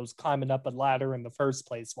stilettos climbing up a ladder in the first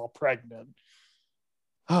place while pregnant.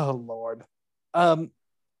 Oh, Lord.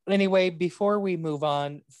 Anyway, before we move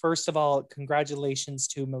on, first of all, congratulations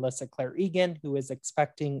to Melissa Claire Egan, who is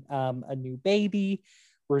expecting a new baby.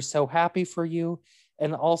 We're so happy for you.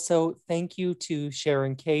 And also, thank you to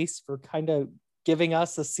Sharon Case for kind of giving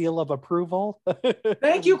us a seal of approval.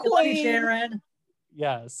 Thank you, Queen Sharon.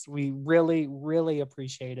 Yes, we really, really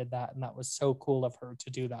appreciated that. And that was so cool of her to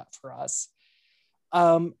do that for us.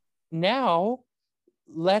 Now,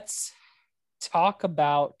 let's talk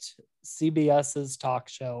about CBS's talk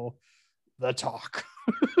show, The Talk.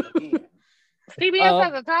 CBS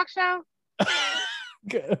has a talk show?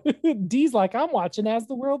 D's like, I'm watching As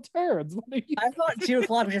the World Turns. I thought 2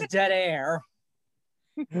 o'clock was just dead air.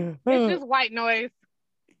 It's just white noise.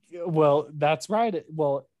 Well, that's right.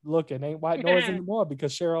 Well, look, it ain't white noise anymore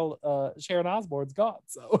because Sharon Osbourne's gone.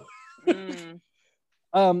 So,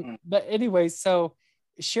 but anyway, so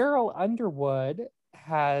Cheryl Underwood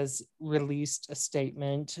has released a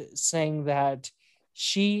statement saying that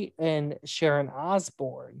she and Sharon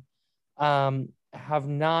Osbourne have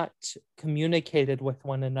not communicated with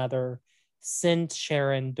one another since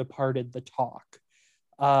Sharon departed The Talk.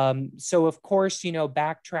 So of course,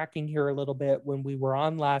 backtracking here a little bit, when we were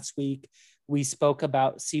on last week, we spoke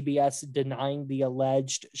about CBS denying the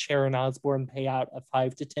alleged Sharon Osbourne payout of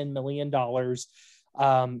 $5 to $10 million.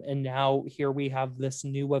 And now here we have this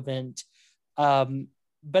new event.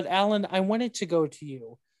 But Alan, I wanted to go to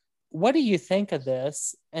you. What do you think of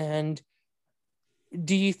this? And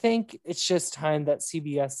do you think it's just time that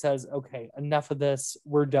CBS says, okay, enough of this,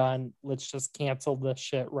 we're done, let's just cancel this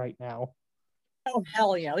shit right now? Oh,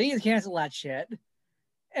 hell yeah. They need to cancel that shit.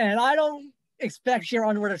 And I don't expect Sharon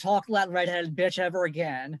Underwood to talk to that redheaded bitch ever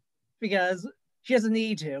again, because she doesn't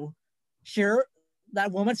need to. Sure,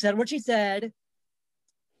 that woman said what she said,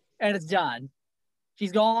 and it's done.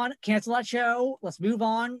 She's gone. Cancel that show. Let's move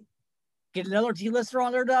on. Get another D-lister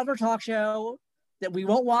on their talk show. that we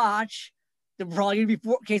won't watch. That we're probably going to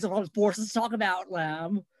be forced to talk about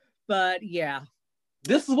them. But yeah.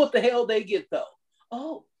 This is what the hell they get, though.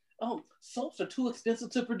 Oh, soaps are too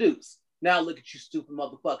expensive to produce. Now look at you stupid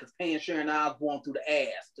motherfuckers paying Sharon Osbourne through the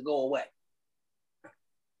ass to go away.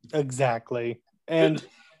 Exactly. And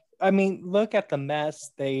I mean, look at the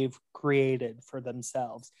mess they've created for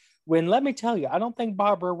themselves. When, let me tell you, I don't think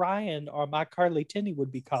Barbara Ryan or my Carly Tinney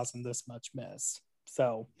would be causing this much mess.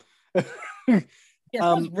 So,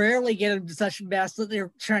 rarely get into such mess that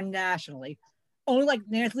they're trending nationally. Only like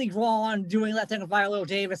Nancy Grawn doing that thing with Viola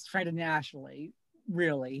Davis trended nationally.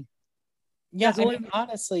 Really. Yeah, I mean,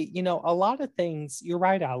 honestly, you know, a lot of things, you're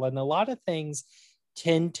right, Alan, a lot of things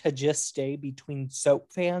tend to just stay between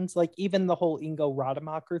soap fans. Like even the whole Ingo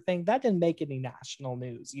Rademacher thing, that didn't make any national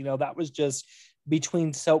news. You know, that was just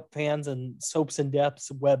between soap fans and Soaps in Depth's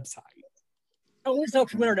website. Only Soap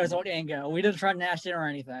Twitter knows about Ingo. We didn't trend nationally or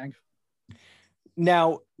anything.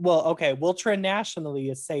 Now, well, okay, we'll trend nationally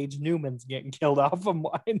as Sage Newman's getting killed off of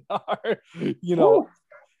Weinar, you know,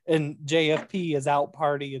 and JFP is out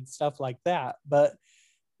party and stuff like that. But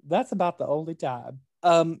that's about the only time.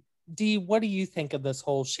 Dee, what do you think of this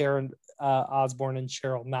whole Sharon Osbourne and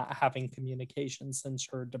Cheryl not having communication since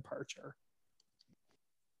her departure?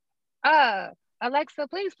 Alexa,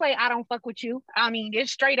 please play I Don't Fuck With You. I mean,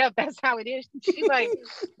 it's straight up, that's how it is. She's like,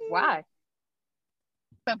 why?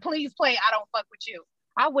 But please play I Don't Fuck With You.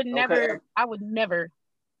 I would never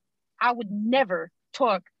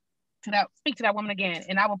speak to that woman again,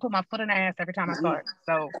 and I would put my foot in her ass every time I saw her.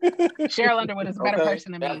 So Cheryl Underwood is a better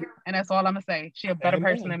person than me, and that's all I'm gonna say. She's a better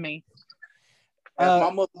person than me. As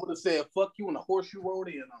my mother would have said, "Fuck you," and the horse you rode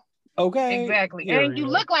in on. Okay, exactly. And you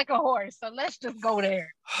look like a horse, so let's just go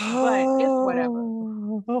there. But it's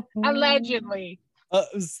whatever. Allegedly.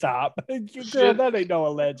 Stop, girl. That ain't no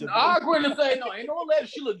allegedly. I'm going to say no, ain't no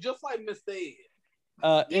alleged. She look just like Mr.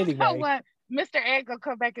 Ed. Anyway, you know what? Mr. Ed gonna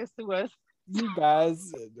come back and sue us. You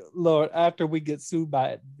guys, Lord, after we get sued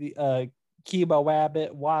by the Kiba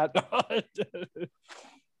Wabbit, why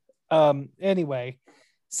not? Anyway,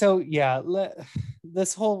 so yeah,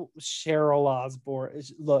 this whole Sharon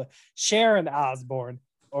Osbourne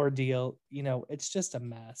ordeal, you know, it's just a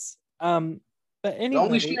mess. But anyway, the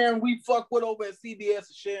only Sharon we fuck with over at CBS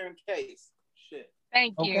is Sharon Case. Shit.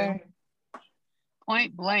 Thank you.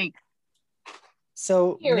 Point blank.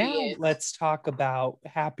 So now let's talk about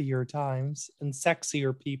happier times and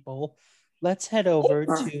sexier people. Let's head over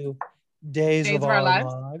to Days of Our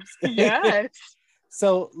Lives. Yes.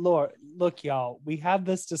 So, Laura, look, y'all, we had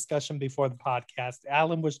this discussion before the podcast.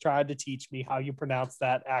 Alan was trying to teach me how you pronounce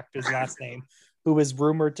that actor's last name, who is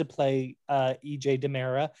rumored to play E.J.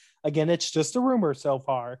 Demera. Again, it's just a rumor so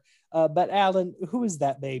far. But Alan, who is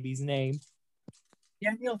that baby's name?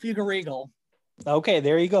 Daniel Fugarigal. Okay,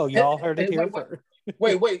 there you go. Y'all heard it here first.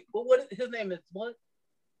 Wait. What his name is? What?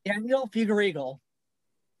 Daniel Fugarigal.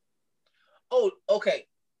 Oh, okay.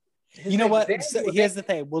 You know what? So here's the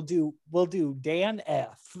thing. We'll do Dan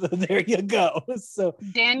F. There you go. So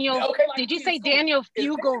Daniel. Okay, like, did you say Daniel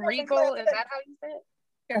Fugarigal? Is that how you said it?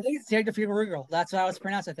 Yeah, I think it's Daniel Fugarigal. That's how it's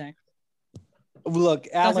pronounced, I think. Look,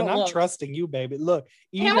 Alan, I'm trusting you, baby. Look,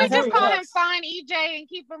 can we just call him Fine EJ and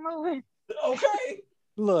keep it moving? Okay.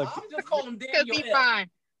 Look, I'm just calling him Daniel F. Fine.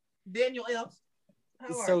 Daniel F.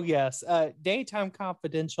 So yes, Daytime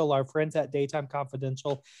Confidential, our friends at Daytime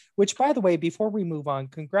Confidential, which, by the way, before we move on,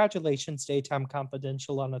 congratulations, Daytime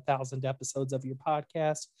Confidential, on 1,000 episodes of your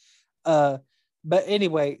podcast. But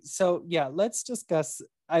anyway, so yeah, let's discuss.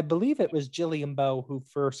 I believe it was Jillian Bowe who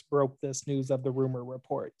first broke this news of the rumor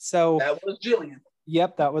report. So that was Jillian.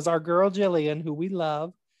 Yep, that was our girl Jillian, who we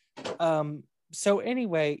love. So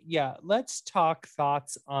anyway, yeah, let's talk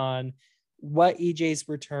thoughts on what EJ's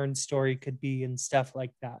return story could be and stuff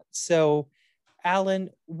like that. So, Alan,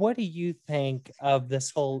 what do you think of this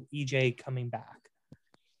whole EJ coming back?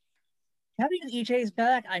 I think EJ's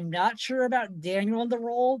back. I'm not sure about Daniel in the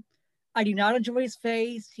role. I do not enjoy his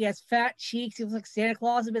face. He has fat cheeks. He looks like Santa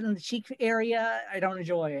Claus a bit in the cheek area. I don't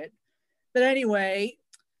enjoy it. But anyway.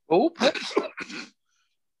 Oh,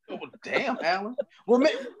 damn, Alan.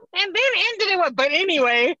 And then ended it with, but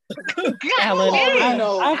anyway. Alan,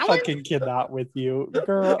 I fucking cannot with you,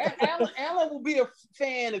 girl. Alan will be a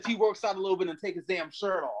fan if he works out a little bit and take his damn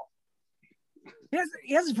shirt off.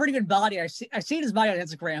 He has a pretty good body. I've seen his body on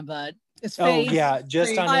Instagram, but his face. Oh, yeah,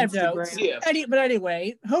 just on Instagram. Yeah. But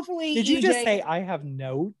anyway, hopefully. Did you just say I have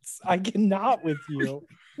notes? I cannot with you.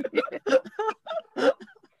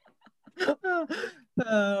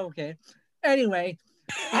 Okay. Anyway.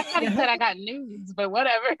 I thought he said I got nudes, but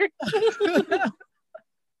whatever.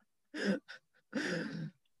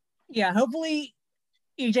 Yeah, hopefully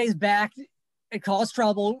EJ's back it caused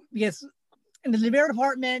trouble because in the DeMera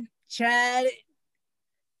department, Chad,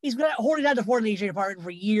 he's been holding down the fort in the EJ department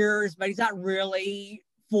for years, but he's not really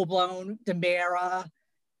full-blown DeMera.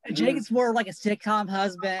 And Jake is more like a sitcom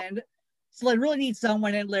husband. So I really need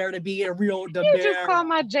someone in there to be a real DeMera. You just call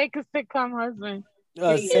my Jake a sitcom husband.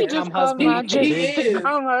 Sitcom husband. He is. And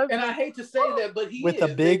I hate to say that, but he with is. a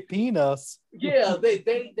big penis. Yeah, they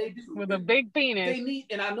do. With a big penis. They need,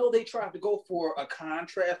 and I know they tried to go for a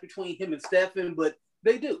contrast between him and Stefan, but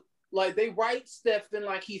they do. Like, they write Stefan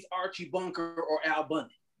like he's Archie Bunker or Al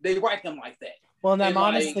Bundy. They write him like that. Well, and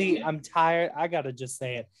honestly, I'm tired. I gotta just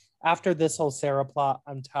say it. After this whole Sarah plot,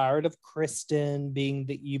 I'm tired of Kristen being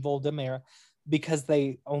the evil DeMera because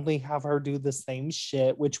they only have her do the same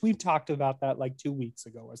shit, which we've talked about that like 2 weeks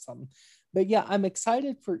ago or something. But yeah, I'm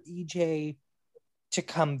excited for EJ to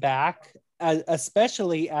come back,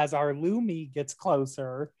 especially as our Lumi gets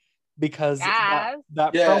closer, because that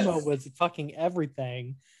promo was fucking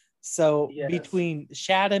everything. So between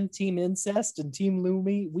Shaddam, Team Incest, and Team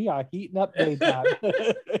Lumi, we are heating up daytime.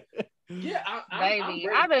 Yeah, baby,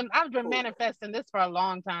 I've been manifesting this for a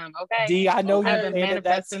long time. Okay, D, I know I've been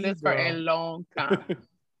manifesting this for a long time.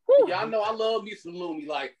 Y'all know I love me some Lumi.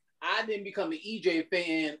 Like, I didn't become an EJ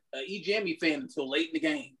fan, EJME fan until late in the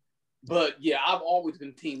game. But yeah, I've always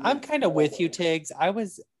been Team Lumi. I'm kind of with you, Tiggs.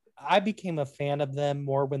 I became a fan of them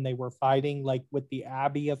more when they were fighting, like with the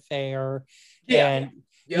Abby affair, and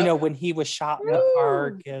you know, when he was shot in the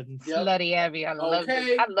park and Slutty Abby. I love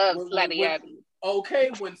Slutty Abby. Okay,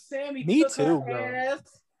 when Sammy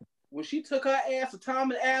when she took her ass to Tom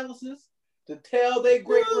and Alice's to tell their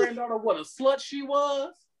great granddaughter what a slut she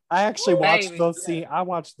was. I actually watched those scenes. I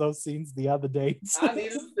watched those scenes the other day. I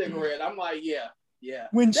needed a cigarette. I'm like, yeah.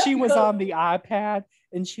 When she was on the iPad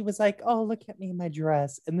and she was like, "Oh, look at me in my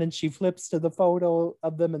dress," and then she flips to the photo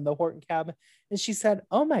of them in the Horton cabin, and she said,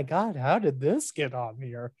 "Oh my God, how did this get on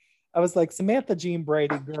here?" I was like, Samantha Jean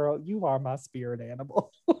Brady, girl, you are my spirit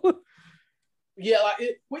animal. Yeah,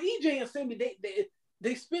 like with EJ and Sammy,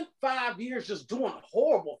 they spent 5 years just doing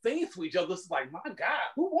horrible things to each other. It's like, my God,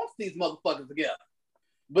 who wants these motherfuckers together?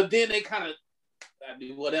 But then they kind of,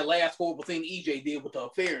 that last horrible thing EJ did with the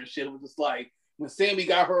affair and shit, it was just like, when Sammy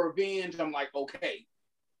got her revenge, I'm like, okay,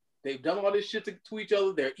 they've done all this shit to each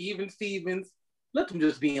other. They're even Stevens. Let them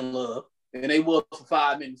just be in love. And they was for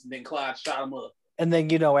 5 minutes, and then Clyde shot them up. And then,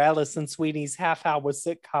 you know, Allison Sweeney's half-hour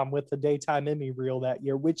sitcom with the Daytime Emmy reel that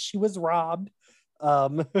year, which she was robbed.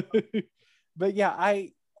 But yeah,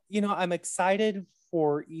 I'm excited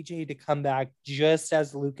for EJ to come back just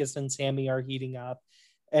as Lucas and Sammy are heating up.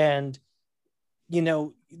 And, you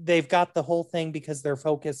know, they've got the whole thing because they're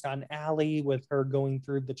focused on Allie with her going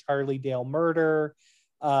through the Charlie Dale murder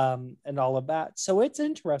and all of that. So it's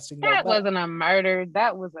interesting. That wasn't a murder.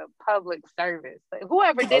 That was a public service.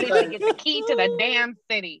 Whoever did it should get the key to the damn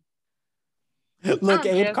city. Look,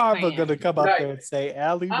 Abe Carver gonna come up there and say,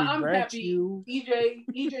 "Allie, we grant you."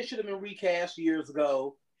 EJ should have been recast years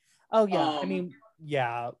ago. Oh yeah, I mean,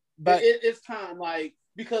 yeah, but it's time, like,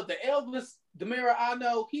 because the Elvis DeMera I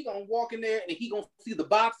know, he gonna walk in there and he gonna see the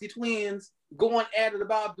Boxy twins going at it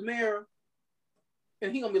about DeMera,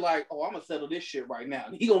 and he gonna be like, "Oh, I'm gonna settle this shit right now."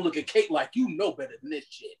 And he gonna look at Kate like, "You know better than this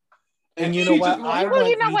shit." And you know what?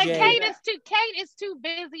 Kate is too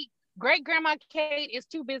busy. Great grandma Kate is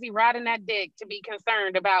too busy riding that dick to be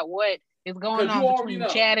concerned about what is going on between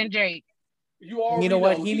Chad and Jake. You know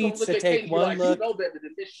what? He needs to take one look. You know better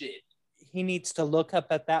than this shit. He needs to look up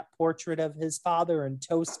at that portrait of his father and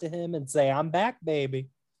toast to him and say, "I'm back, baby."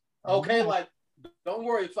 Okay, like, don't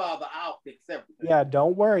worry, Father, I'll fix everything. Yeah,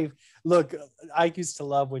 don't worry. Look, I used to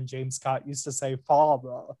love when James Scott used to say,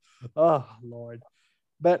 "Father." Oh, Lord.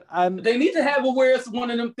 But they need to have where it's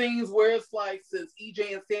one of them things where it's like, since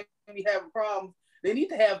EJ and Sammy have a problem, they need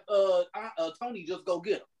to have Tony just go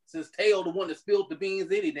get him. Since Teo the one that spilled the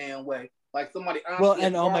beans any damn way, like somebody. Well,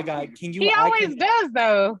 and oh my God, can you? He always does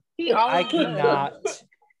though.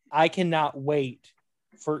 I cannot wait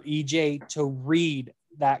for EJ to read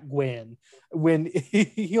that Gwen when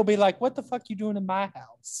he'll be like, "What the fuck you doing in my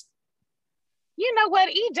house?" You know what?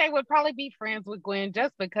 EJ would probably be friends with Gwen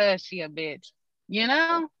just because she a bitch. You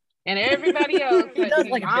know, and everybody else.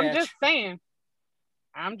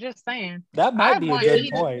 I'm just saying. That might be a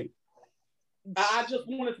good point. I just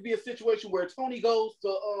want it to be a situation where Tony goes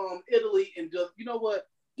to Italy and just, you know what,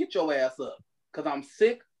 get your ass up, because I'm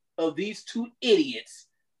sick of these two idiots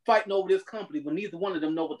fighting over this company when neither one of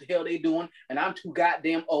them know what the hell they doing, and I'm too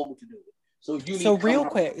goddamn old to do it. So real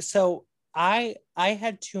quick, so I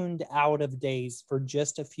had tuned out of Days for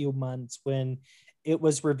just a few months when it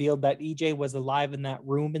was revealed that EJ was alive in that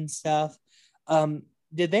room and stuff.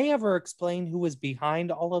 did they ever explain who was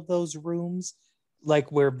behind all of those rooms,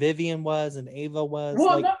 like where Vivian was and Ava was?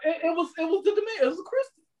 Well, like, no, it was the demand. It was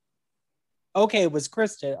Kristen. Okay, it was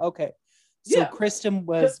Kristen. Okay, so Yeah. Kristen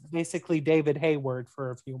was basically David Hayward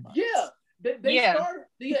for a few months. Yeah, they Yeah. started.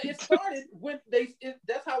 Yeah, it started when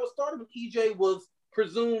that's how it started when EJ was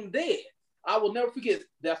presumed dead. I will never forget.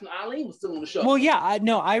 That's when Eileen was still on the show. Well, yeah,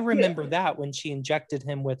 I remember that when she injected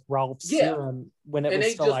him with Ralph's serum when it And was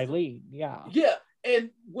they still just- Eileen. Yeah. Yeah, and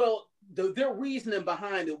well, their reasoning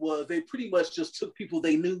behind it was they pretty much just took people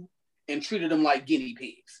they knew and treated them like guinea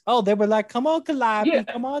pigs. Oh, they were like, "Come on, Calliope, Yeah.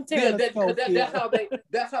 come on, Yeah, Terrence."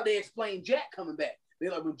 that's how they explained Jack coming back. They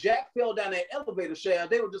like when Jack fell down that elevator shaft,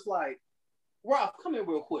 they were just like, "Ralph, come here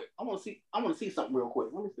real quick. I want to see something real quick.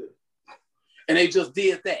 Let me see." And they just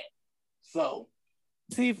did that. So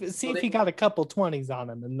see if he got a couple 20s on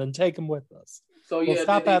him, and then take him with us. So yeah, we'll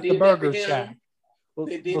stop at the Burger Shack.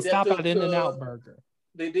 We'll stop at In-N-Out Burger.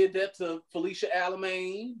 They did that to Felicia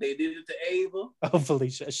Alamain. They did it to Ava. Oh,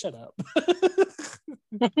 Felicia, shut up.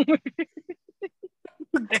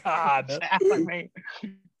 God.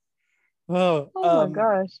 Oh my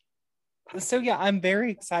gosh. So yeah, I'm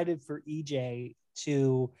very excited for EJ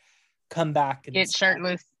to come back and get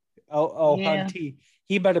shirtless. Yeah.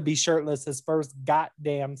 He better be shirtless his first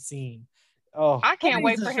goddamn scene. Oh, I can't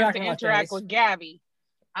wait for him to interact with Gabby.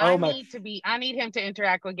 I need him to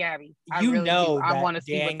interact with Gabby. I want to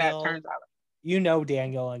see what that turns out. You know,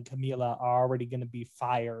 Daniel and Camila are already going to be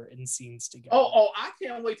fire in scenes together. Oh, I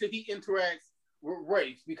can't wait till he interacts with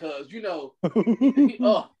Rafe because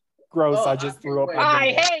gross. I just threw up.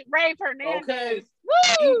 I hate Rafe Hernandez. Okay,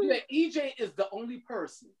 Woo! EJ is the only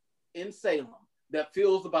person in Salem that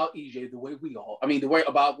feels about EJ the way we all. I mean, the way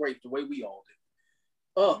about Rafe the way we all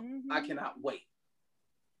do. I cannot wait.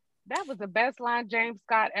 That was the best line James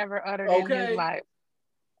Scott ever uttered in his life.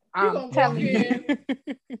 I'm telling you.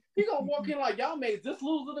 He gonna walk in like, y'all made this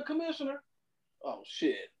loser the commissioner. Oh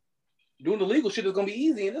shit. Doing the legal shit is gonna be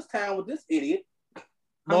easy in this town with this idiot.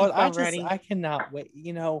 Lord, I cannot wait.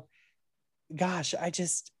 You know, gosh, I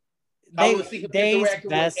want to see him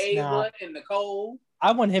interacting with Ava and Nicole.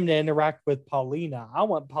 I want him to interact with Paulina. I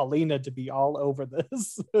want Paulina to be all over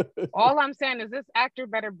this. All I'm saying is this actor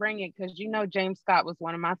better bring it because you know James Scott was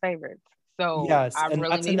one of my favorites. So yes, I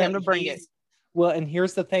really need him to bring it. Well, and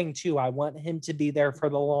here's the thing too. I want him to be there for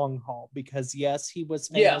the long haul because yes, he was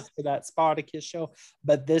famous for that Spartacus show,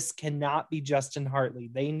 but this cannot be Justin Hartley.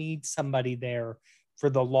 They need somebody there for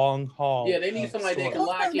the long haul. Yeah, they need somebody that can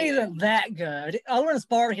lock in. He isn't that good. Other than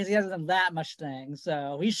Spartacus, he hasn't done that much thing,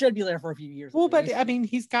 so he should be there for a few years. Well, but I mean,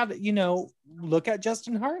 he's got, look at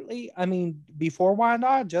Justin Hartley. I mean, before Why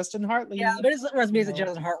Not, Justin Hartley. Yeah, but his resume isn't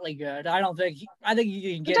Justin Hartley good. I think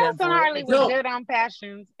you can get Justin Hartley was good on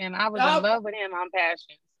Passions, and I was in love with him on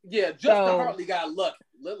Passions. Yeah, Justin Hartley got lucky.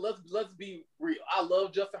 Let's be real. I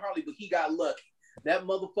love Justin Hartley, but he got lucky. That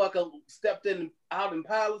motherfucker stepped out in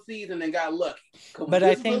Pilot Season and then got lucky. But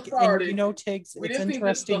I think, Tiggs, it's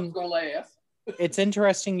interesting. Gonna last. It's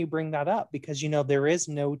interesting you bring that up because, there is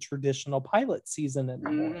no traditional pilot season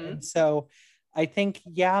anymore. Mm-hmm. And so I think,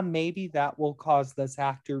 maybe that will cause this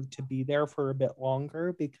actor to be there for a bit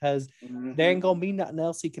longer because there ain't going to be nothing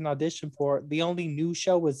else he can audition for. The only new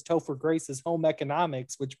show is Topher Grace's Home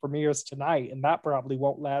Economics, which premieres tonight, and that probably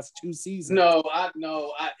won't last 2 seasons. No, I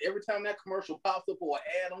know. Every time that commercial pops up or an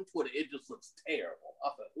ad on Twitter, it just looks terrible. I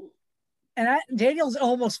thought, ooh. And Daniel's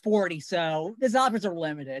almost 40, so his options are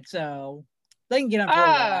limited, so they can get him for a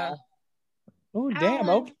while. Oh, damn.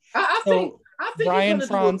 Okay. I think Brian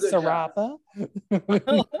Franz Serapa. I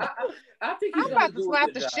think I'm about to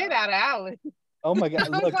slap the shit out of Alan. Oh my God!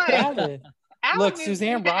 Look, Alan. Look,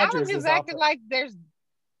 Suzanne Rogers is acting like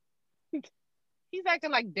he's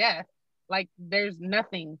acting like death. Like there's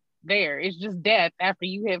nothing there. It's just death after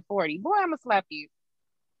you hit 40. Boy, I'm gonna slap you.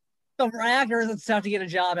 So for actors, it's tough to get a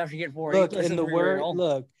job after you get 40. Look, in the word,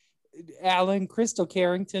 look, Alan, Crystal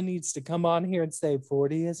Carrington needs to come on here and say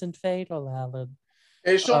 40 isn't fatal, Alan.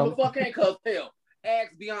 And show the fuck ain't cause hell.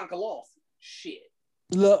 Ask Bianca Lawson. Shit.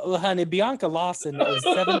 Look, honey, Bianca Lawson is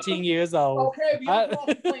 17 years old. Okay, Bianca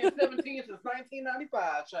Lawson playing 17 since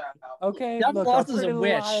 1995, child. Okay, Bianca Lawson's a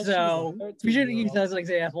witch, so we shouldn't use that as an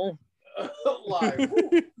example.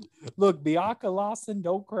 Look, Bianca Lawson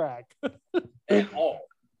don't crack at all.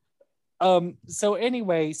 So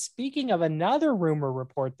anyway, speaking of another rumor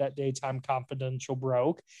report that Daytime Confidential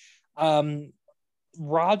broke,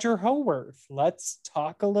 Roger Howarth. Let's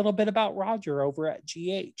talk a little bit about Roger over at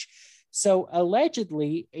GH. So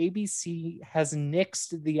allegedly, ABC has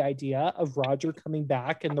nixed the idea of Roger coming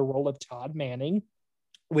back in the role of Todd Manning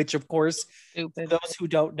which of course, Stupid. those who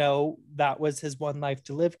don't know, that was his One Life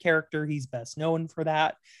to Live character. He's best known for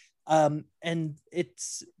that. And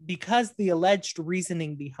it's because the alleged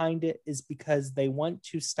reasoning behind it is because they want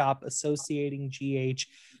to stop associating GH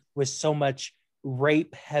with so much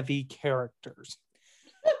rape heavy characters.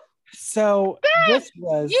 So this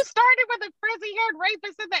was, you started with a frizzy haired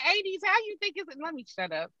rapist in the 80s. How you think is it? Let me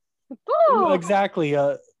shut up. Ooh. exactly,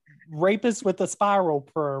 a rapist with a spiral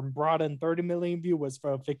perm brought in 30 million viewers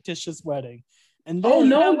for a fictitious wedding. And then, Oh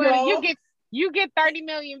no, Well, y'all. you get 30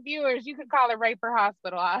 million viewers. You could call it Rape or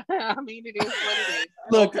Hospital. I mean, it is what it is.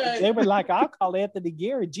 look, Okay. they were like, I'll call Anthony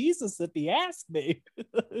Gary Jesus if he asked me.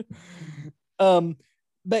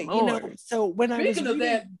 But you know, Lord. so when I was Speaking of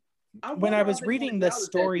reading, that, when wonder I how was they reading gonna this acknowledge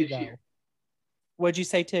that story this though, year. what'd you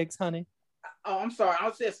say, Tiggs, honey? Oh, I'm sorry.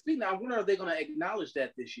 I said, speaking. I wonder if they're going to acknowledge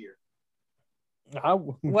that this year.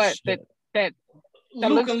 What? Shit. That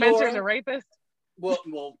Luke Luke and Spencer's Laura. a rapist?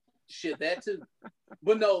 Well, shit, that too.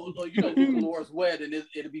 But no, Luke and Laura's wedding.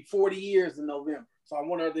 It'll be 40 years in November. So I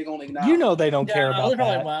wonder if they're going to acknowledge. You know they don't care about they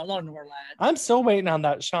probably that. won't. Not more that. I'm still waiting on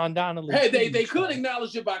that Sean Donnelly. Hey, they TV could show.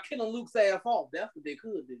 acknowledge it by killing Luke's ass off. That's what they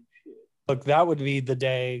could do. Shit. Look, that would be the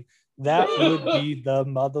day. That would be the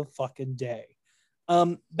motherfucking day.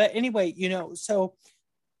 But anyway, you know, so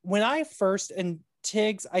when I first, and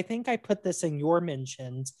Tiggs, I think I put this in your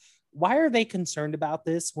mentions. Why are they concerned about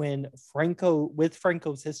this when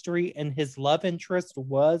Franco's history and his love interest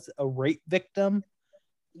was a rape victim?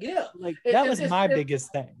 Yeah. Like, that was my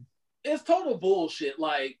biggest thing. It's total bullshit.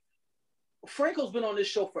 Like, Franco's been on this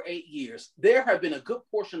show for 8 years. There have been a good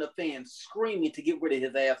portion of fans screaming to get rid of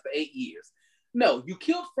his ass for 8 years. No, you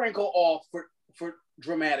killed Franco off for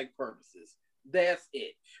dramatic purposes. That's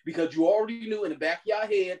it. Because you already knew in the back of your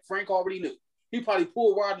head, Frank already knew. He probably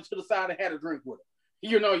pulled Roger to the side and had a drink with him.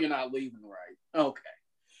 You know you're not leaving, right? Okay.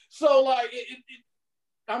 So, like,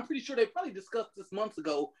 I'm pretty sure they probably discussed this months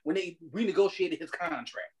ago when they renegotiated his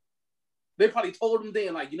contract. They probably told him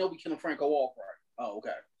then, like, you know, we killing Franco off, right? Oh,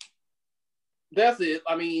 okay. That's it.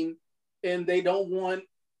 I mean, and they didn't want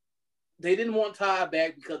Todd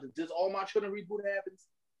back because if this All My Children reboot happens,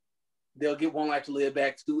 they'll get One Life to Live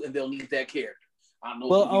back too, and they'll need that character. I know.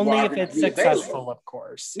 Well, only if it's successful, of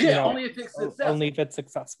course. Yeah, you know, only if it's successful. Only if it's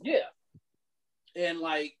successful. Yeah. And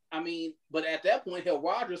like, I mean, but at that point, hell,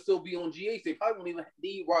 Roger still be on GH. They probably won't even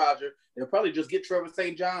need Roger. They'll probably just get Trevor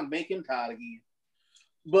St. John, make him Todd again.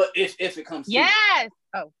 But if it comes to Yes.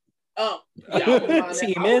 yeah,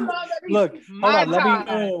 Team in. Look, hold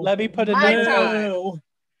on. Let me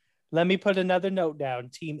put another note down.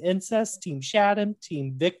 Team Incest, Team Shaddam,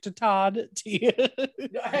 Team Victor Todd.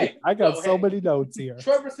 Hey, I got so many notes here.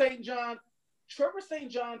 Trevor St. John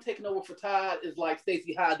taking over for Todd is like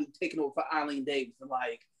Stacey Haddu taking over for Eileen Davidson.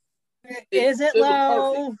 Like, is it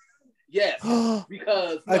low? Yes,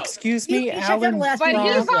 because excuse me, Alan.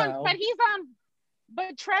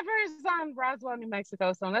 But Trevor's on Roswell, New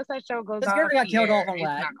Mexico. So unless that show goes this on, character got killed off on it's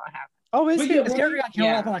that. not gonna happen. Oh, is he? This character got killed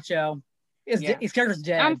off on that show. His character's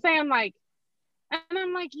dead. I'm saying like, and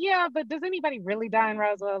I'm like, yeah, but does anybody really die in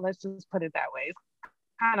Roswell? Let's just put it that way. It's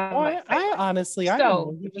kind of. I honestly, so I don't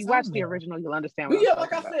know if you watch the original, you'll understand. But yeah,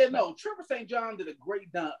 like I said, no, Trevor St. John did a great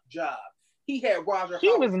job. He had Roger.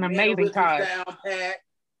 He was an amazing Todd. Down pat.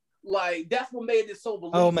 Like, that's what made it so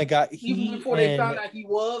believable. Oh my God! Even before they found out he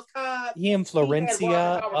was Todd, he and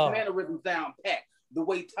Florencia. Mannerisms down pat. The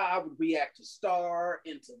way Todd would react to Star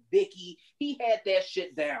and to Vicky, he had that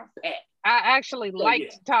shit down pat. I actually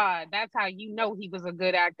liked Todd. That's how you know he was a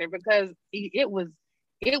good actor, because it was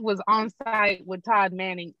on site with Todd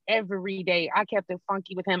Manning every day. I kept it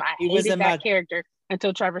funky with him. I hated that character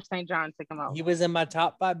until Trevor St. John took him over. He was in my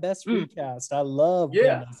top 5 best recast. I love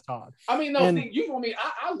him as Todd. I mean, no, you know me.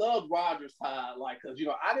 I love Rogers Todd, like, because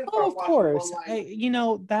I didn't. Oh, of course,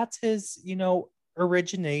 that's his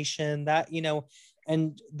origination. That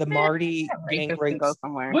and the Marty gang go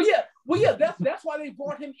somewhere. Well, yeah, that's why they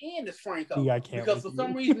brought him in as Franco. Yeah, I can't. Because for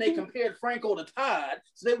some reason they compared Franco to Todd,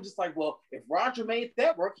 so they were just like, well, if Roger made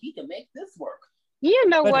that work, he can make this work. You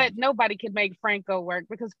know what? Nobody could make Franco work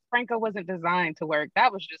because Franco wasn't designed to work.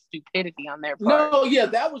 That was just stupidity on their part. No, yeah,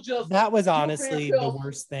 that was honestly the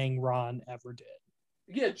worst thing Ron ever did.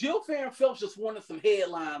 Yeah, Jill Farron Phelps just wanted some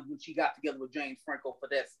headlines when she got together with James Franco for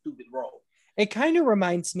that stupid role. It kind of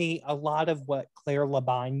reminds me a lot of what Claire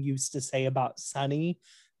Labine used to say about Sonny,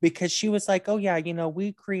 because she was like, oh yeah,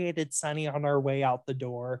 we created Sonny on our way out the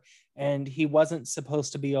door, and he wasn't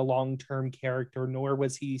supposed to be a long-term character, nor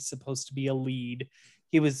was he supposed to be a lead.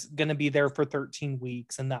 He was going to be there for 13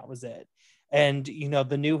 weeks, and that was it. And,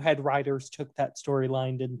 the new head writers took that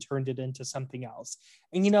storyline and turned it into something else.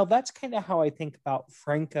 And, that's kind of how I think about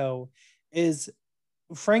Franco is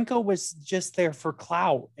Franco was just there for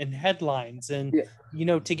clout and headlines and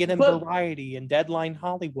to get in Variety and Deadline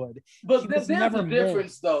Hollywood. But there's a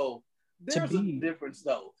difference though. There's a difference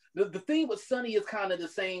though. The thing with Sonny is kind of the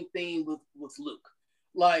same thing with Luke.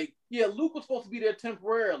 Like, Luke was supposed to be there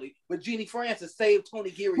temporarily, but Jeannie Francis saved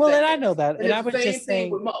Tony Geary. Well, and I know that. And I was just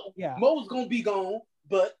saying with Mo. Yeah. Mo's gonna be gone,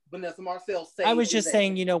 but Vanessa Marcel saved. I was just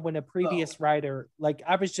saying, when a previous writer, like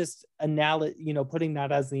I was just putting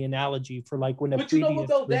that as the analogy for like when a but previous you know what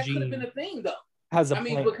though, that could have been a thing though.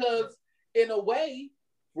 Because in a way,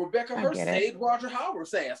 Rebecca Hurst saved Roger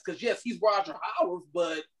Howard's ass. Because yes, he's Roger Howard,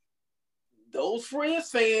 but those Friends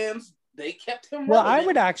fans, they kept him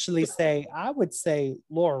relevant. I would say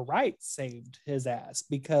Laura Wright saved his ass,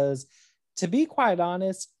 because to be quite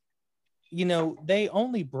honest, they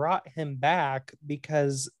only brought him back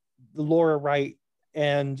because Laura Wright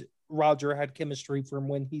and Roger had chemistry from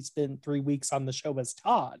when he spent 3 weeks on the show as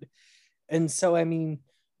Todd. And so,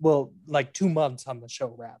 like 2 months on the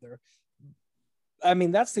show rather.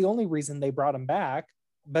 That's the only reason they brought him back.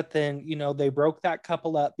 But then, they broke that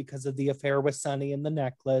couple up because of the affair with Sonny and the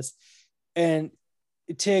necklace. And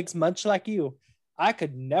Tiggs, much like you, I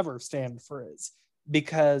could never stand Frizz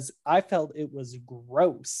because I felt it was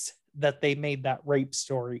gross that they made that rape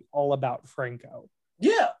story all about Franco.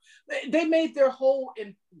 Yeah, they made their whole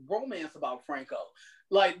romance about Franco.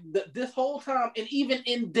 Like this whole time, and even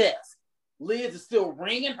in death, Liz is still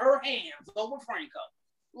wringing her hands over Franco.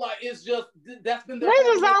 Like, it's just, that's been their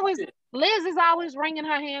Liz is always wringing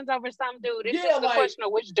her hands over some dude. It's just a question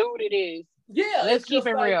of which dude it is. Yeah, let's keep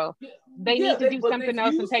it real. They need to do something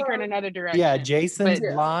else and take her in another direction. Yeah, Jason's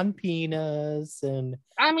blonde penis, and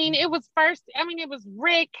it was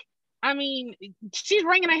Rick. She's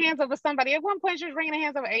wringing her hands over somebody. At one point, she was wringing her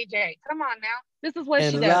hands over AJ. Come on now. This is what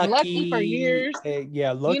she does. Lucky for years.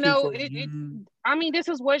 Lucky this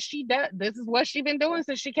is what she does. This is what she's been doing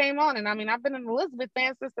since she came on. And I've been an Elizabeth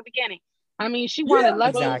fan since the beginning. She wanted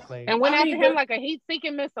Lucky and went after him like a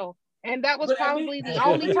heat-seeking missile. And that was probably the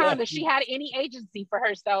only time that she had any agency for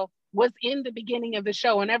herself was in the beginning of the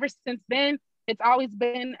show. And ever since then, it's always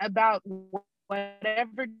been about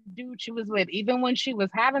whatever dude she was with. Even when she was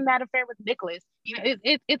having that affair with Nicholas,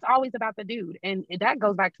 it's always about the dude. And that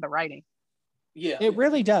goes back to the writing. Yeah, it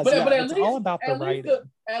really does. But it's all about the writing.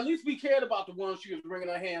 At least we cared about the ones she was wringing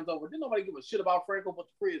her hands over. Didn't nobody give a shit about Franco but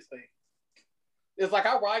the Frizz thing. It's like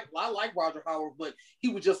I like Roger Howard, but he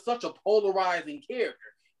was just such a polarizing character.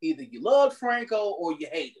 Either you loved Franco or you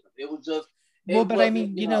hated him. It was just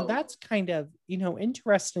that's kind of,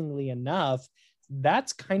 interestingly enough,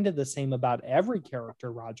 that's kind of the same about every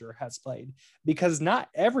character Roger has played, because not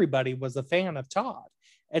everybody was a fan of Todd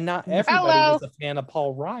and not everybody was a fan of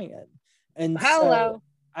Paul Ryan. And so,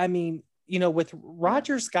 with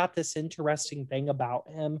Roger's got this interesting thing about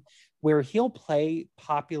him where he'll play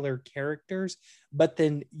popular characters, but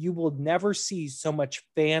then you will never see so much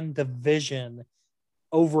fan division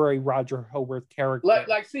over a Roger Howarth character.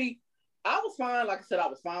 See, I was fine. Like I said, I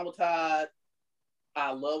was fine with Todd.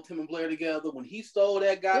 I loved him and Blair together. When he stole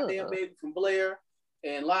that goddamn baby from Blair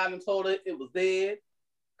and lied and told her it was dead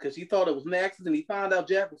because she thought it was an accident, he found out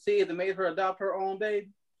Jack was dead and made her adopt her own baby.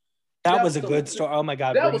 That was a good story. Oh my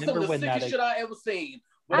God. That was some of the sickest shit I ever seen.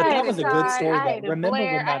 But that was a good story. Remember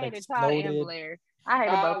when that exploded?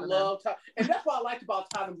 I love Todd. And that's what I liked about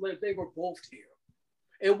Todd and Blair. They were both terrible.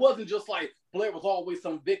 It wasn't just like Blair was always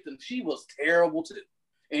some victim. She was terrible too.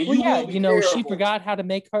 And she forgot how to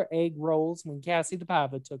make her egg rolls when Cassie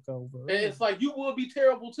DePaiva took over. And it's like, you would be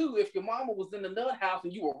terrible too if your mama was in the nut house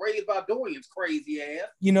and you were raised by Dorian's crazy ass.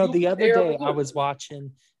 The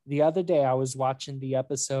other day I was watching the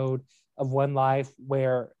episode of One Life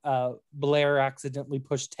where Blair accidentally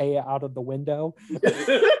pushed Taya out of the window.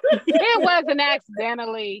 It wasn't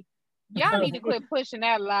accidentally. Y'all need to quit pushing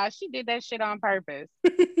that lie. She did that shit on purpose.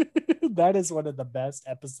 That is one of the best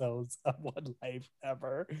episodes of One Life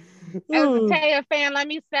ever. As a Taya fan, let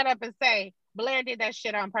me set up and say, Blair did that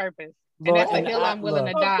shit on purpose. And that's a hill I'm willing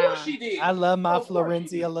to die on. She did. I love my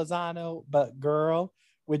Florencia Lozano, but girl,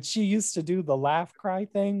 when she used to do the laugh cry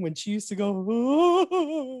thing, when she used to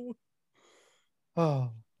go,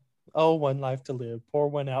 oh, One Life to Live. Pour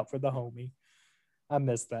one out for the homie. I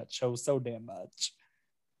miss that show so damn much.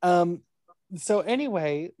 So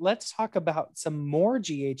anyway, let's talk about some more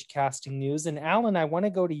GH casting news. And Alan, I want to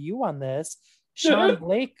go to you on this. Sean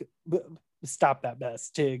Blake, stop that mess,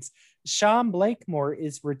 Tiggs. Sean Blakemore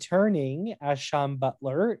is returning as Sean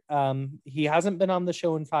Butler. He hasn't been on the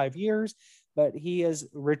show in 5 years, but he is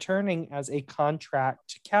returning as a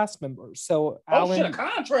contract cast member. So Alan, a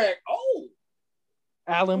contract. Oh,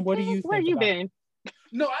 Alan, what do you think? Where you been?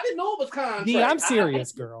 No, I didn't know it was contract. I'm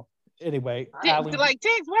serious, girl. Anyway, Like,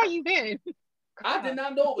 Tiggs, where you been? I did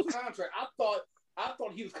not know it was contract. I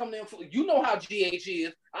thought he was coming in for, you know how GH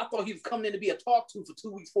is. I thought he was coming in to be a talk to for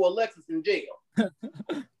 2 weeks for Alexis in jail.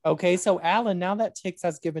 Okay, so Alan, now that Tix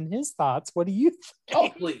has given his thoughts, what do you think? Oh,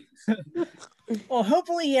 please. Well,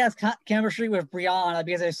 hopefully he has chemistry with Brianna,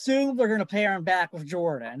 because I assume they're going to pair him back with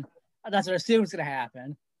Jordan. That's what I assume is going to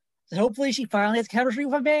happen. So hopefully she finally has chemistry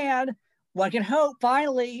with a man. One can hope,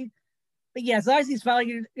 finally. But yes, he's finally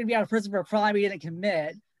going to be out of prison for a crime he didn't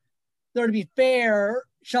commit. Though to be fair,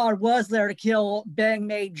 Sean was there to kill Bang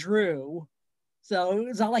May Drew. So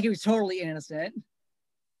it's not like he was totally innocent.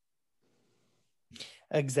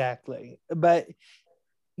 Exactly. But,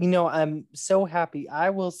 you know, I'm so happy. I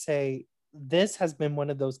will say this has been one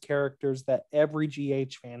of those characters that every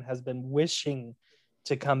GH fan has been wishing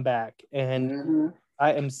to come back. And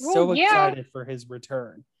I am so excited for his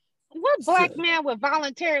return. What black man would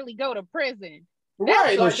voluntarily go to prison?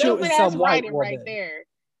 Right. For shooting some white woman. Right there.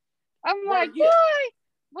 I'm like, boy,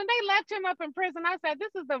 when they left him up in prison, I said,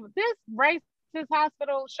 this racist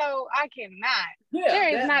hospital show, I cannot. Yeah, there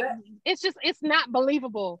is it's not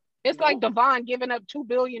believable. It's like Devon giving up $2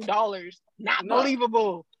 billion. Not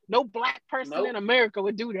believable. No black person in America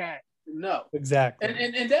would do that. No. Exactly.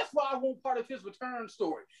 And that's why I want part of his return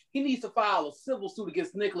story. He needs to file a civil suit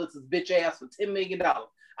against Nicholas's bitch ass for $10 million.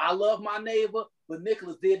 I love my neighbor, but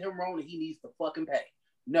Nicholas did him wrong and he needs to fucking pay.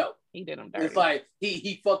 No. He did him dirty. It's like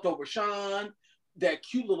he fucked over Sean. That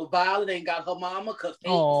cute little Violet ain't got her mama because Kate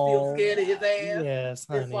still scared of his ass. Yes,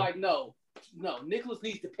 honey. It's like, no. Nicholas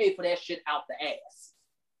needs to pay for that shit out the ass.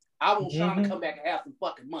 I want Sean to come back and have some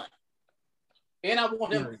fucking money. And I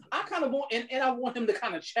want him, I want him to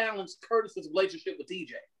kind of challenge Curtis's relationship with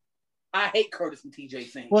TJ. I hate Curtis and TJ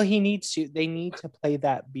thing. Well, they need to play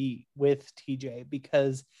that beat with TJ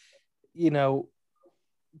because, you know,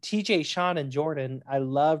 TJ, Sean, and Jordan, I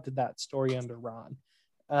loved that story under Ron.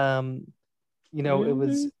 You know, it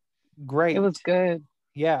was great. It was good.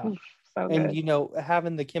 Yeah. So and, good. you know,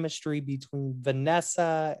 having the chemistry between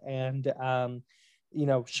Vanessa and, you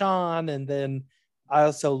know, Sean. And then I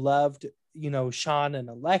also loved, you know, Sean and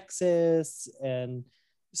Alexis. And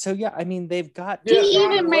so, yeah, I mean, they've got. He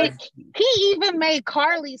even made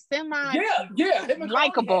Carly semi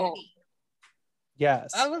likable.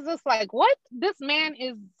 Yes. I was just like, what? This man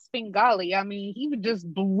is Svengali. I mean, he was just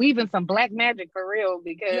weaving some black magic for real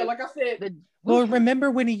because like I said, well,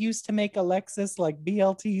 remember when he used to make Alexis like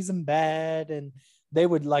BLTs in bed and they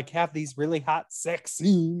would like have these really hot sex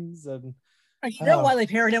scenes and you know why they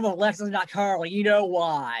paired him with Alexis and not Carly? You know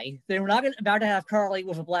why? They were not about to have Carly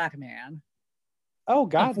with a black man. Oh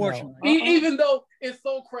God, unfortunately. No. Even though it's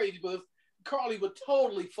so crazy, but Carly would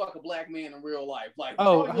totally fuck a black man in real life. Like,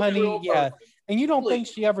 oh, honey, yeah. And you don't think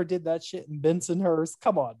she ever did that shit in Bensonhurst?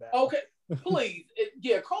 Come on, man. Okay, please.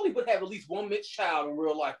 Carly would have at least one Mitch child in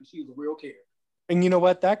real life if she was a real character. And you know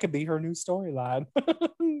what? That could be her new storyline.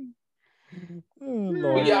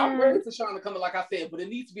 Lord. Yeah, I'm ready for Sean to come in, like I said, but it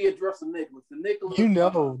needs to be addressed to Nicholas. You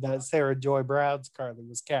know that Sarah Joy Brown's Carly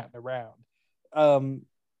was catting around.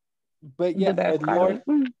 But yeah, Lord,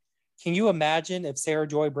 can you imagine if Sarah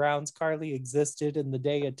Joy Brown's Carly existed in the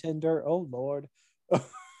day of Tinder? Oh Lord.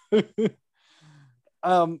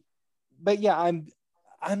 But yeah,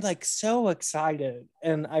 I'm like so excited,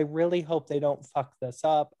 and I really hope they don't fuck this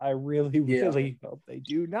up. I really hope they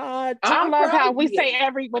do not. I love how we say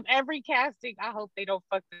with every casting, I hope they don't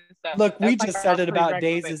fuck this up. Look, we just said it about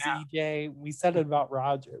Days as EJ. We said it about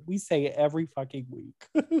Roger. We say it every fucking week.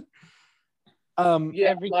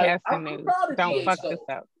 Every casting news. Don't fuck this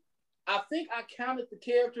up. I think I counted the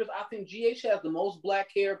characters. I think GH has the most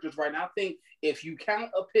black characters right now. I think if you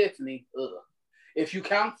count Epiphany, if you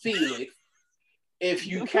count Felix, if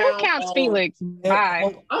you count who counts Felix,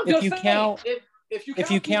 bye. If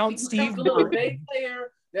you count Steve Burton,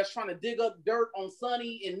 player that's trying to dig up dirt on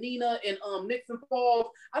Sonny and Nina and Nixon Falls,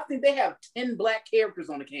 I think they have 10 black characters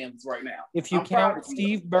on the canvas right now. If you count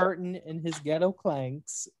Steve Burton and his ghetto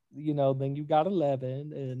clanks, you know, then you got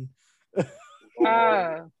 11 and.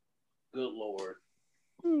 Good Lord.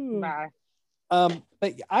 Bye.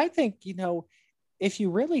 But I think, you know, if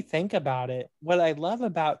you really think about it, what I love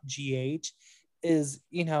about GH is,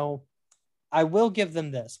 you know, I will give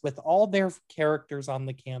them this with all their characters on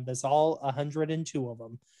the canvas, all 102 of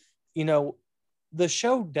them, you know, the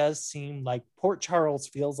show does seem like Port Charles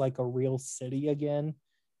feels like a real city again.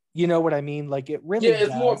 You know what I mean? Like it really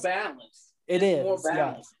it's more balanced. It is more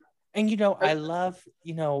balanced. Yes. And, you know, I love,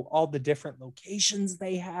 you know, all the different locations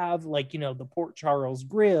they have, like, you know, the Port Charles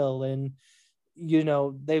Grill and, you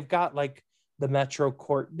know, they've got like the Metro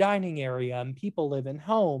Court dining area and people live in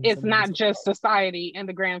homes. It's not just society in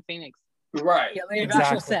the Grand Phoenix. Right. Yeah, they have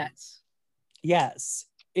actual sets. Yes,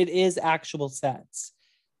 it is actual sets.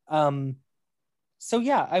 So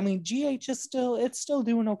yeah, I mean, GH is still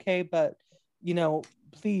doing okay, but you know,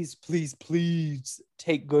 please, please, please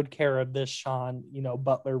take good care of this Sean,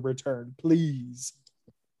 Butler return, please.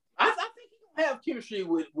 I think he's gonna have chemistry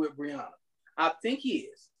with Brianna. I think he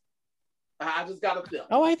is. I just got a feeling.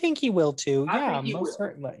 Oh, I think he will too. I think he most will.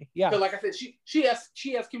 Certainly. Yeah. Because like I said, she has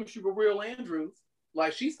chemistry with Real Andrews.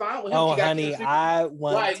 Like she's fine with him. Oh, honey, I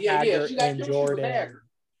want Taggart and Jordan.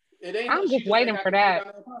 I'm just waiting for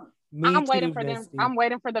that. I'm waiting for them. I'm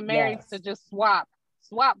waiting for the marrieds to just swap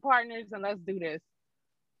partners and let's do this.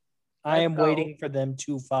 I am waiting for them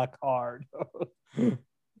to fuck hard. And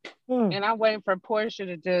I'm waiting for Portia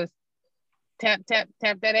to just tap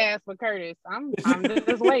that ass with Curtis. I'm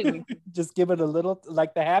just waiting. Just give it a little,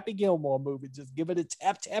 like the Happy Gilmore movie. Just give it a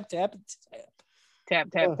tap. Tap.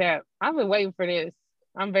 I've been waiting for this.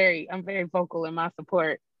 I'm very vocal in my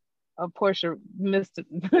support of Portia,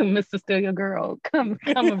 Mr. Still Your Girl. Come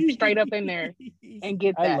straight up in there and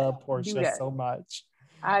get that. I love Portia so much.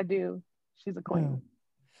 I do. She's a queen.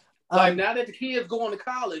 Like now that the kids going to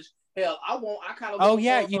college, hell, I kind of. Oh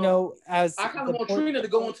yeah, as I kind of want Trina to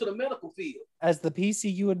go into the medical field. As the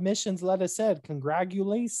PCU admissions letter said,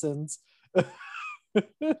 congratulations. I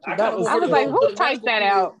was like, who typed that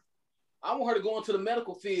out? I want her to go into the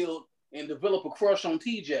medical field and develop a crush on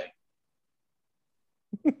TJ.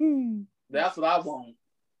 That's what I want.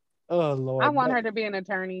 Oh Lord! I want her to be an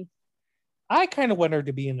attorney. I kind of want her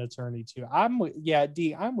to be an attorney too. I'm with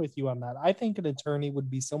you on that. I think an attorney would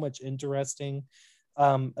be so much interesting.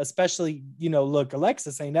 Especially, look,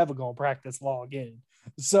 Alexis ain't ever gonna practice law again.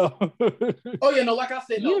 So oh yeah, no, like I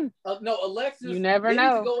said, no, Alexis, you never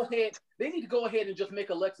know. They need to go ahead and just make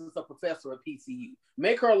Alexis a professor at PCU.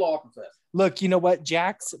 Make her a law professor. Look, you know what?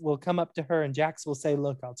 Jax will come up to her and Jax will say,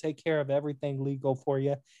 look, I'll take care of everything legal for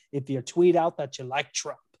you if you tweet out that you like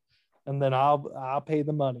Trump, and then I'll pay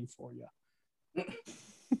the money for you.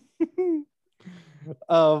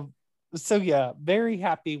 So yeah, very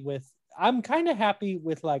happy with. I'm kind of happy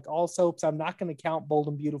with like all soaps. I'm not going to count Bold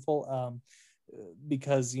and Beautiful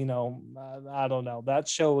because I don't know, that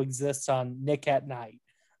show exists on Nick at Night.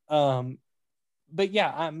 But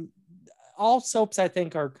yeah, all soaps I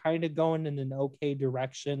think are kind of going in an okay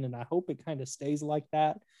direction, and I hope it kind of stays like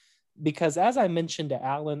that. Because as I mentioned to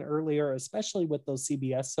Alan earlier, especially with those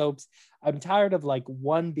CBS soaps, I'm tired of like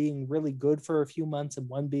one being really good for a few months and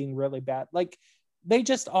one being really bad. Like they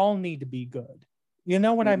just all need to be good. You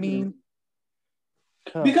know what I mean?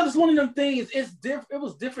 Because it's one of them things. It's different. It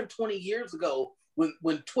was different 20 years ago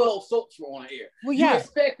when 12 soaps were on air. Well, yeah.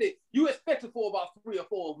 You expected for about 3 or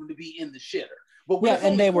 4 of them to be in the shitter. But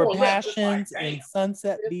and they were Passions and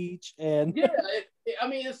Sunset Beach and I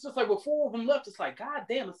mean, it's just like with 4 of them left, it's like, God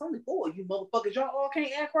damn, it's only 4 of you motherfuckers. Y'all all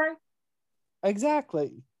can't act right.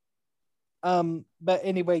 Exactly. But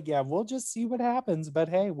anyway, yeah, we'll just see what happens. But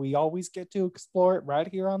hey, we always get to explore it right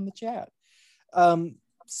here on the chat.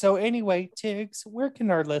 So anyway, Tiggs, where can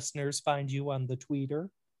our listeners find you on the Twitter?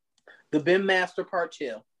 The Ben Master Part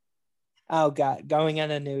 2. Oh God, going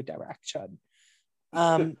in a new direction.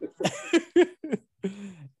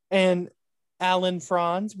 And Alan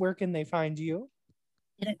Franz, where can they find you?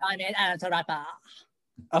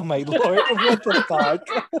 Oh my Lord, what the fuck?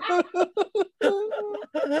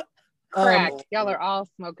 Crack. Y'all are all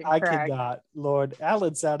smoking crack. I cannot. Lord,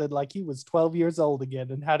 Alan sounded like he was 12 years old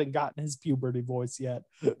again and hadn't gotten his puberty voice yet.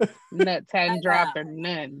 Nuts hadn't dropped or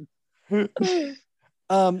none.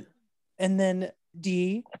 And then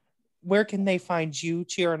D, where can they find you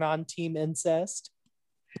cheering on Team Incest?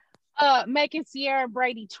 Making Sierra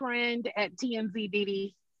Brady trend at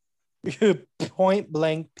TMZDD. Point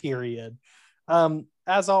blank, period.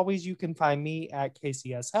 As always, you can find me at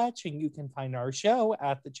KCS Hutch, and you can find our show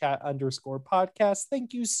at the chat_podcast.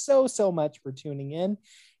 Thank you so much for tuning in,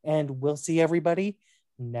 and we'll see everybody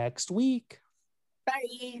next week.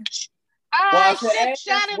 Bye. Ship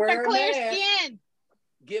shotting for clear skin.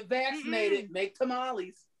 Get vaccinated. Make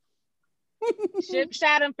tamales. Ship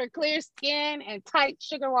shotting for clear skin and tight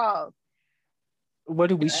sugar walls. What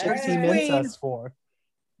do we ship Team Incest for?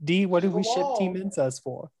 D, what do we ship Team Incest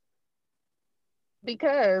for?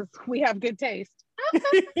 Because we have good taste.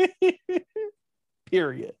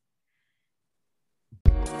 Period.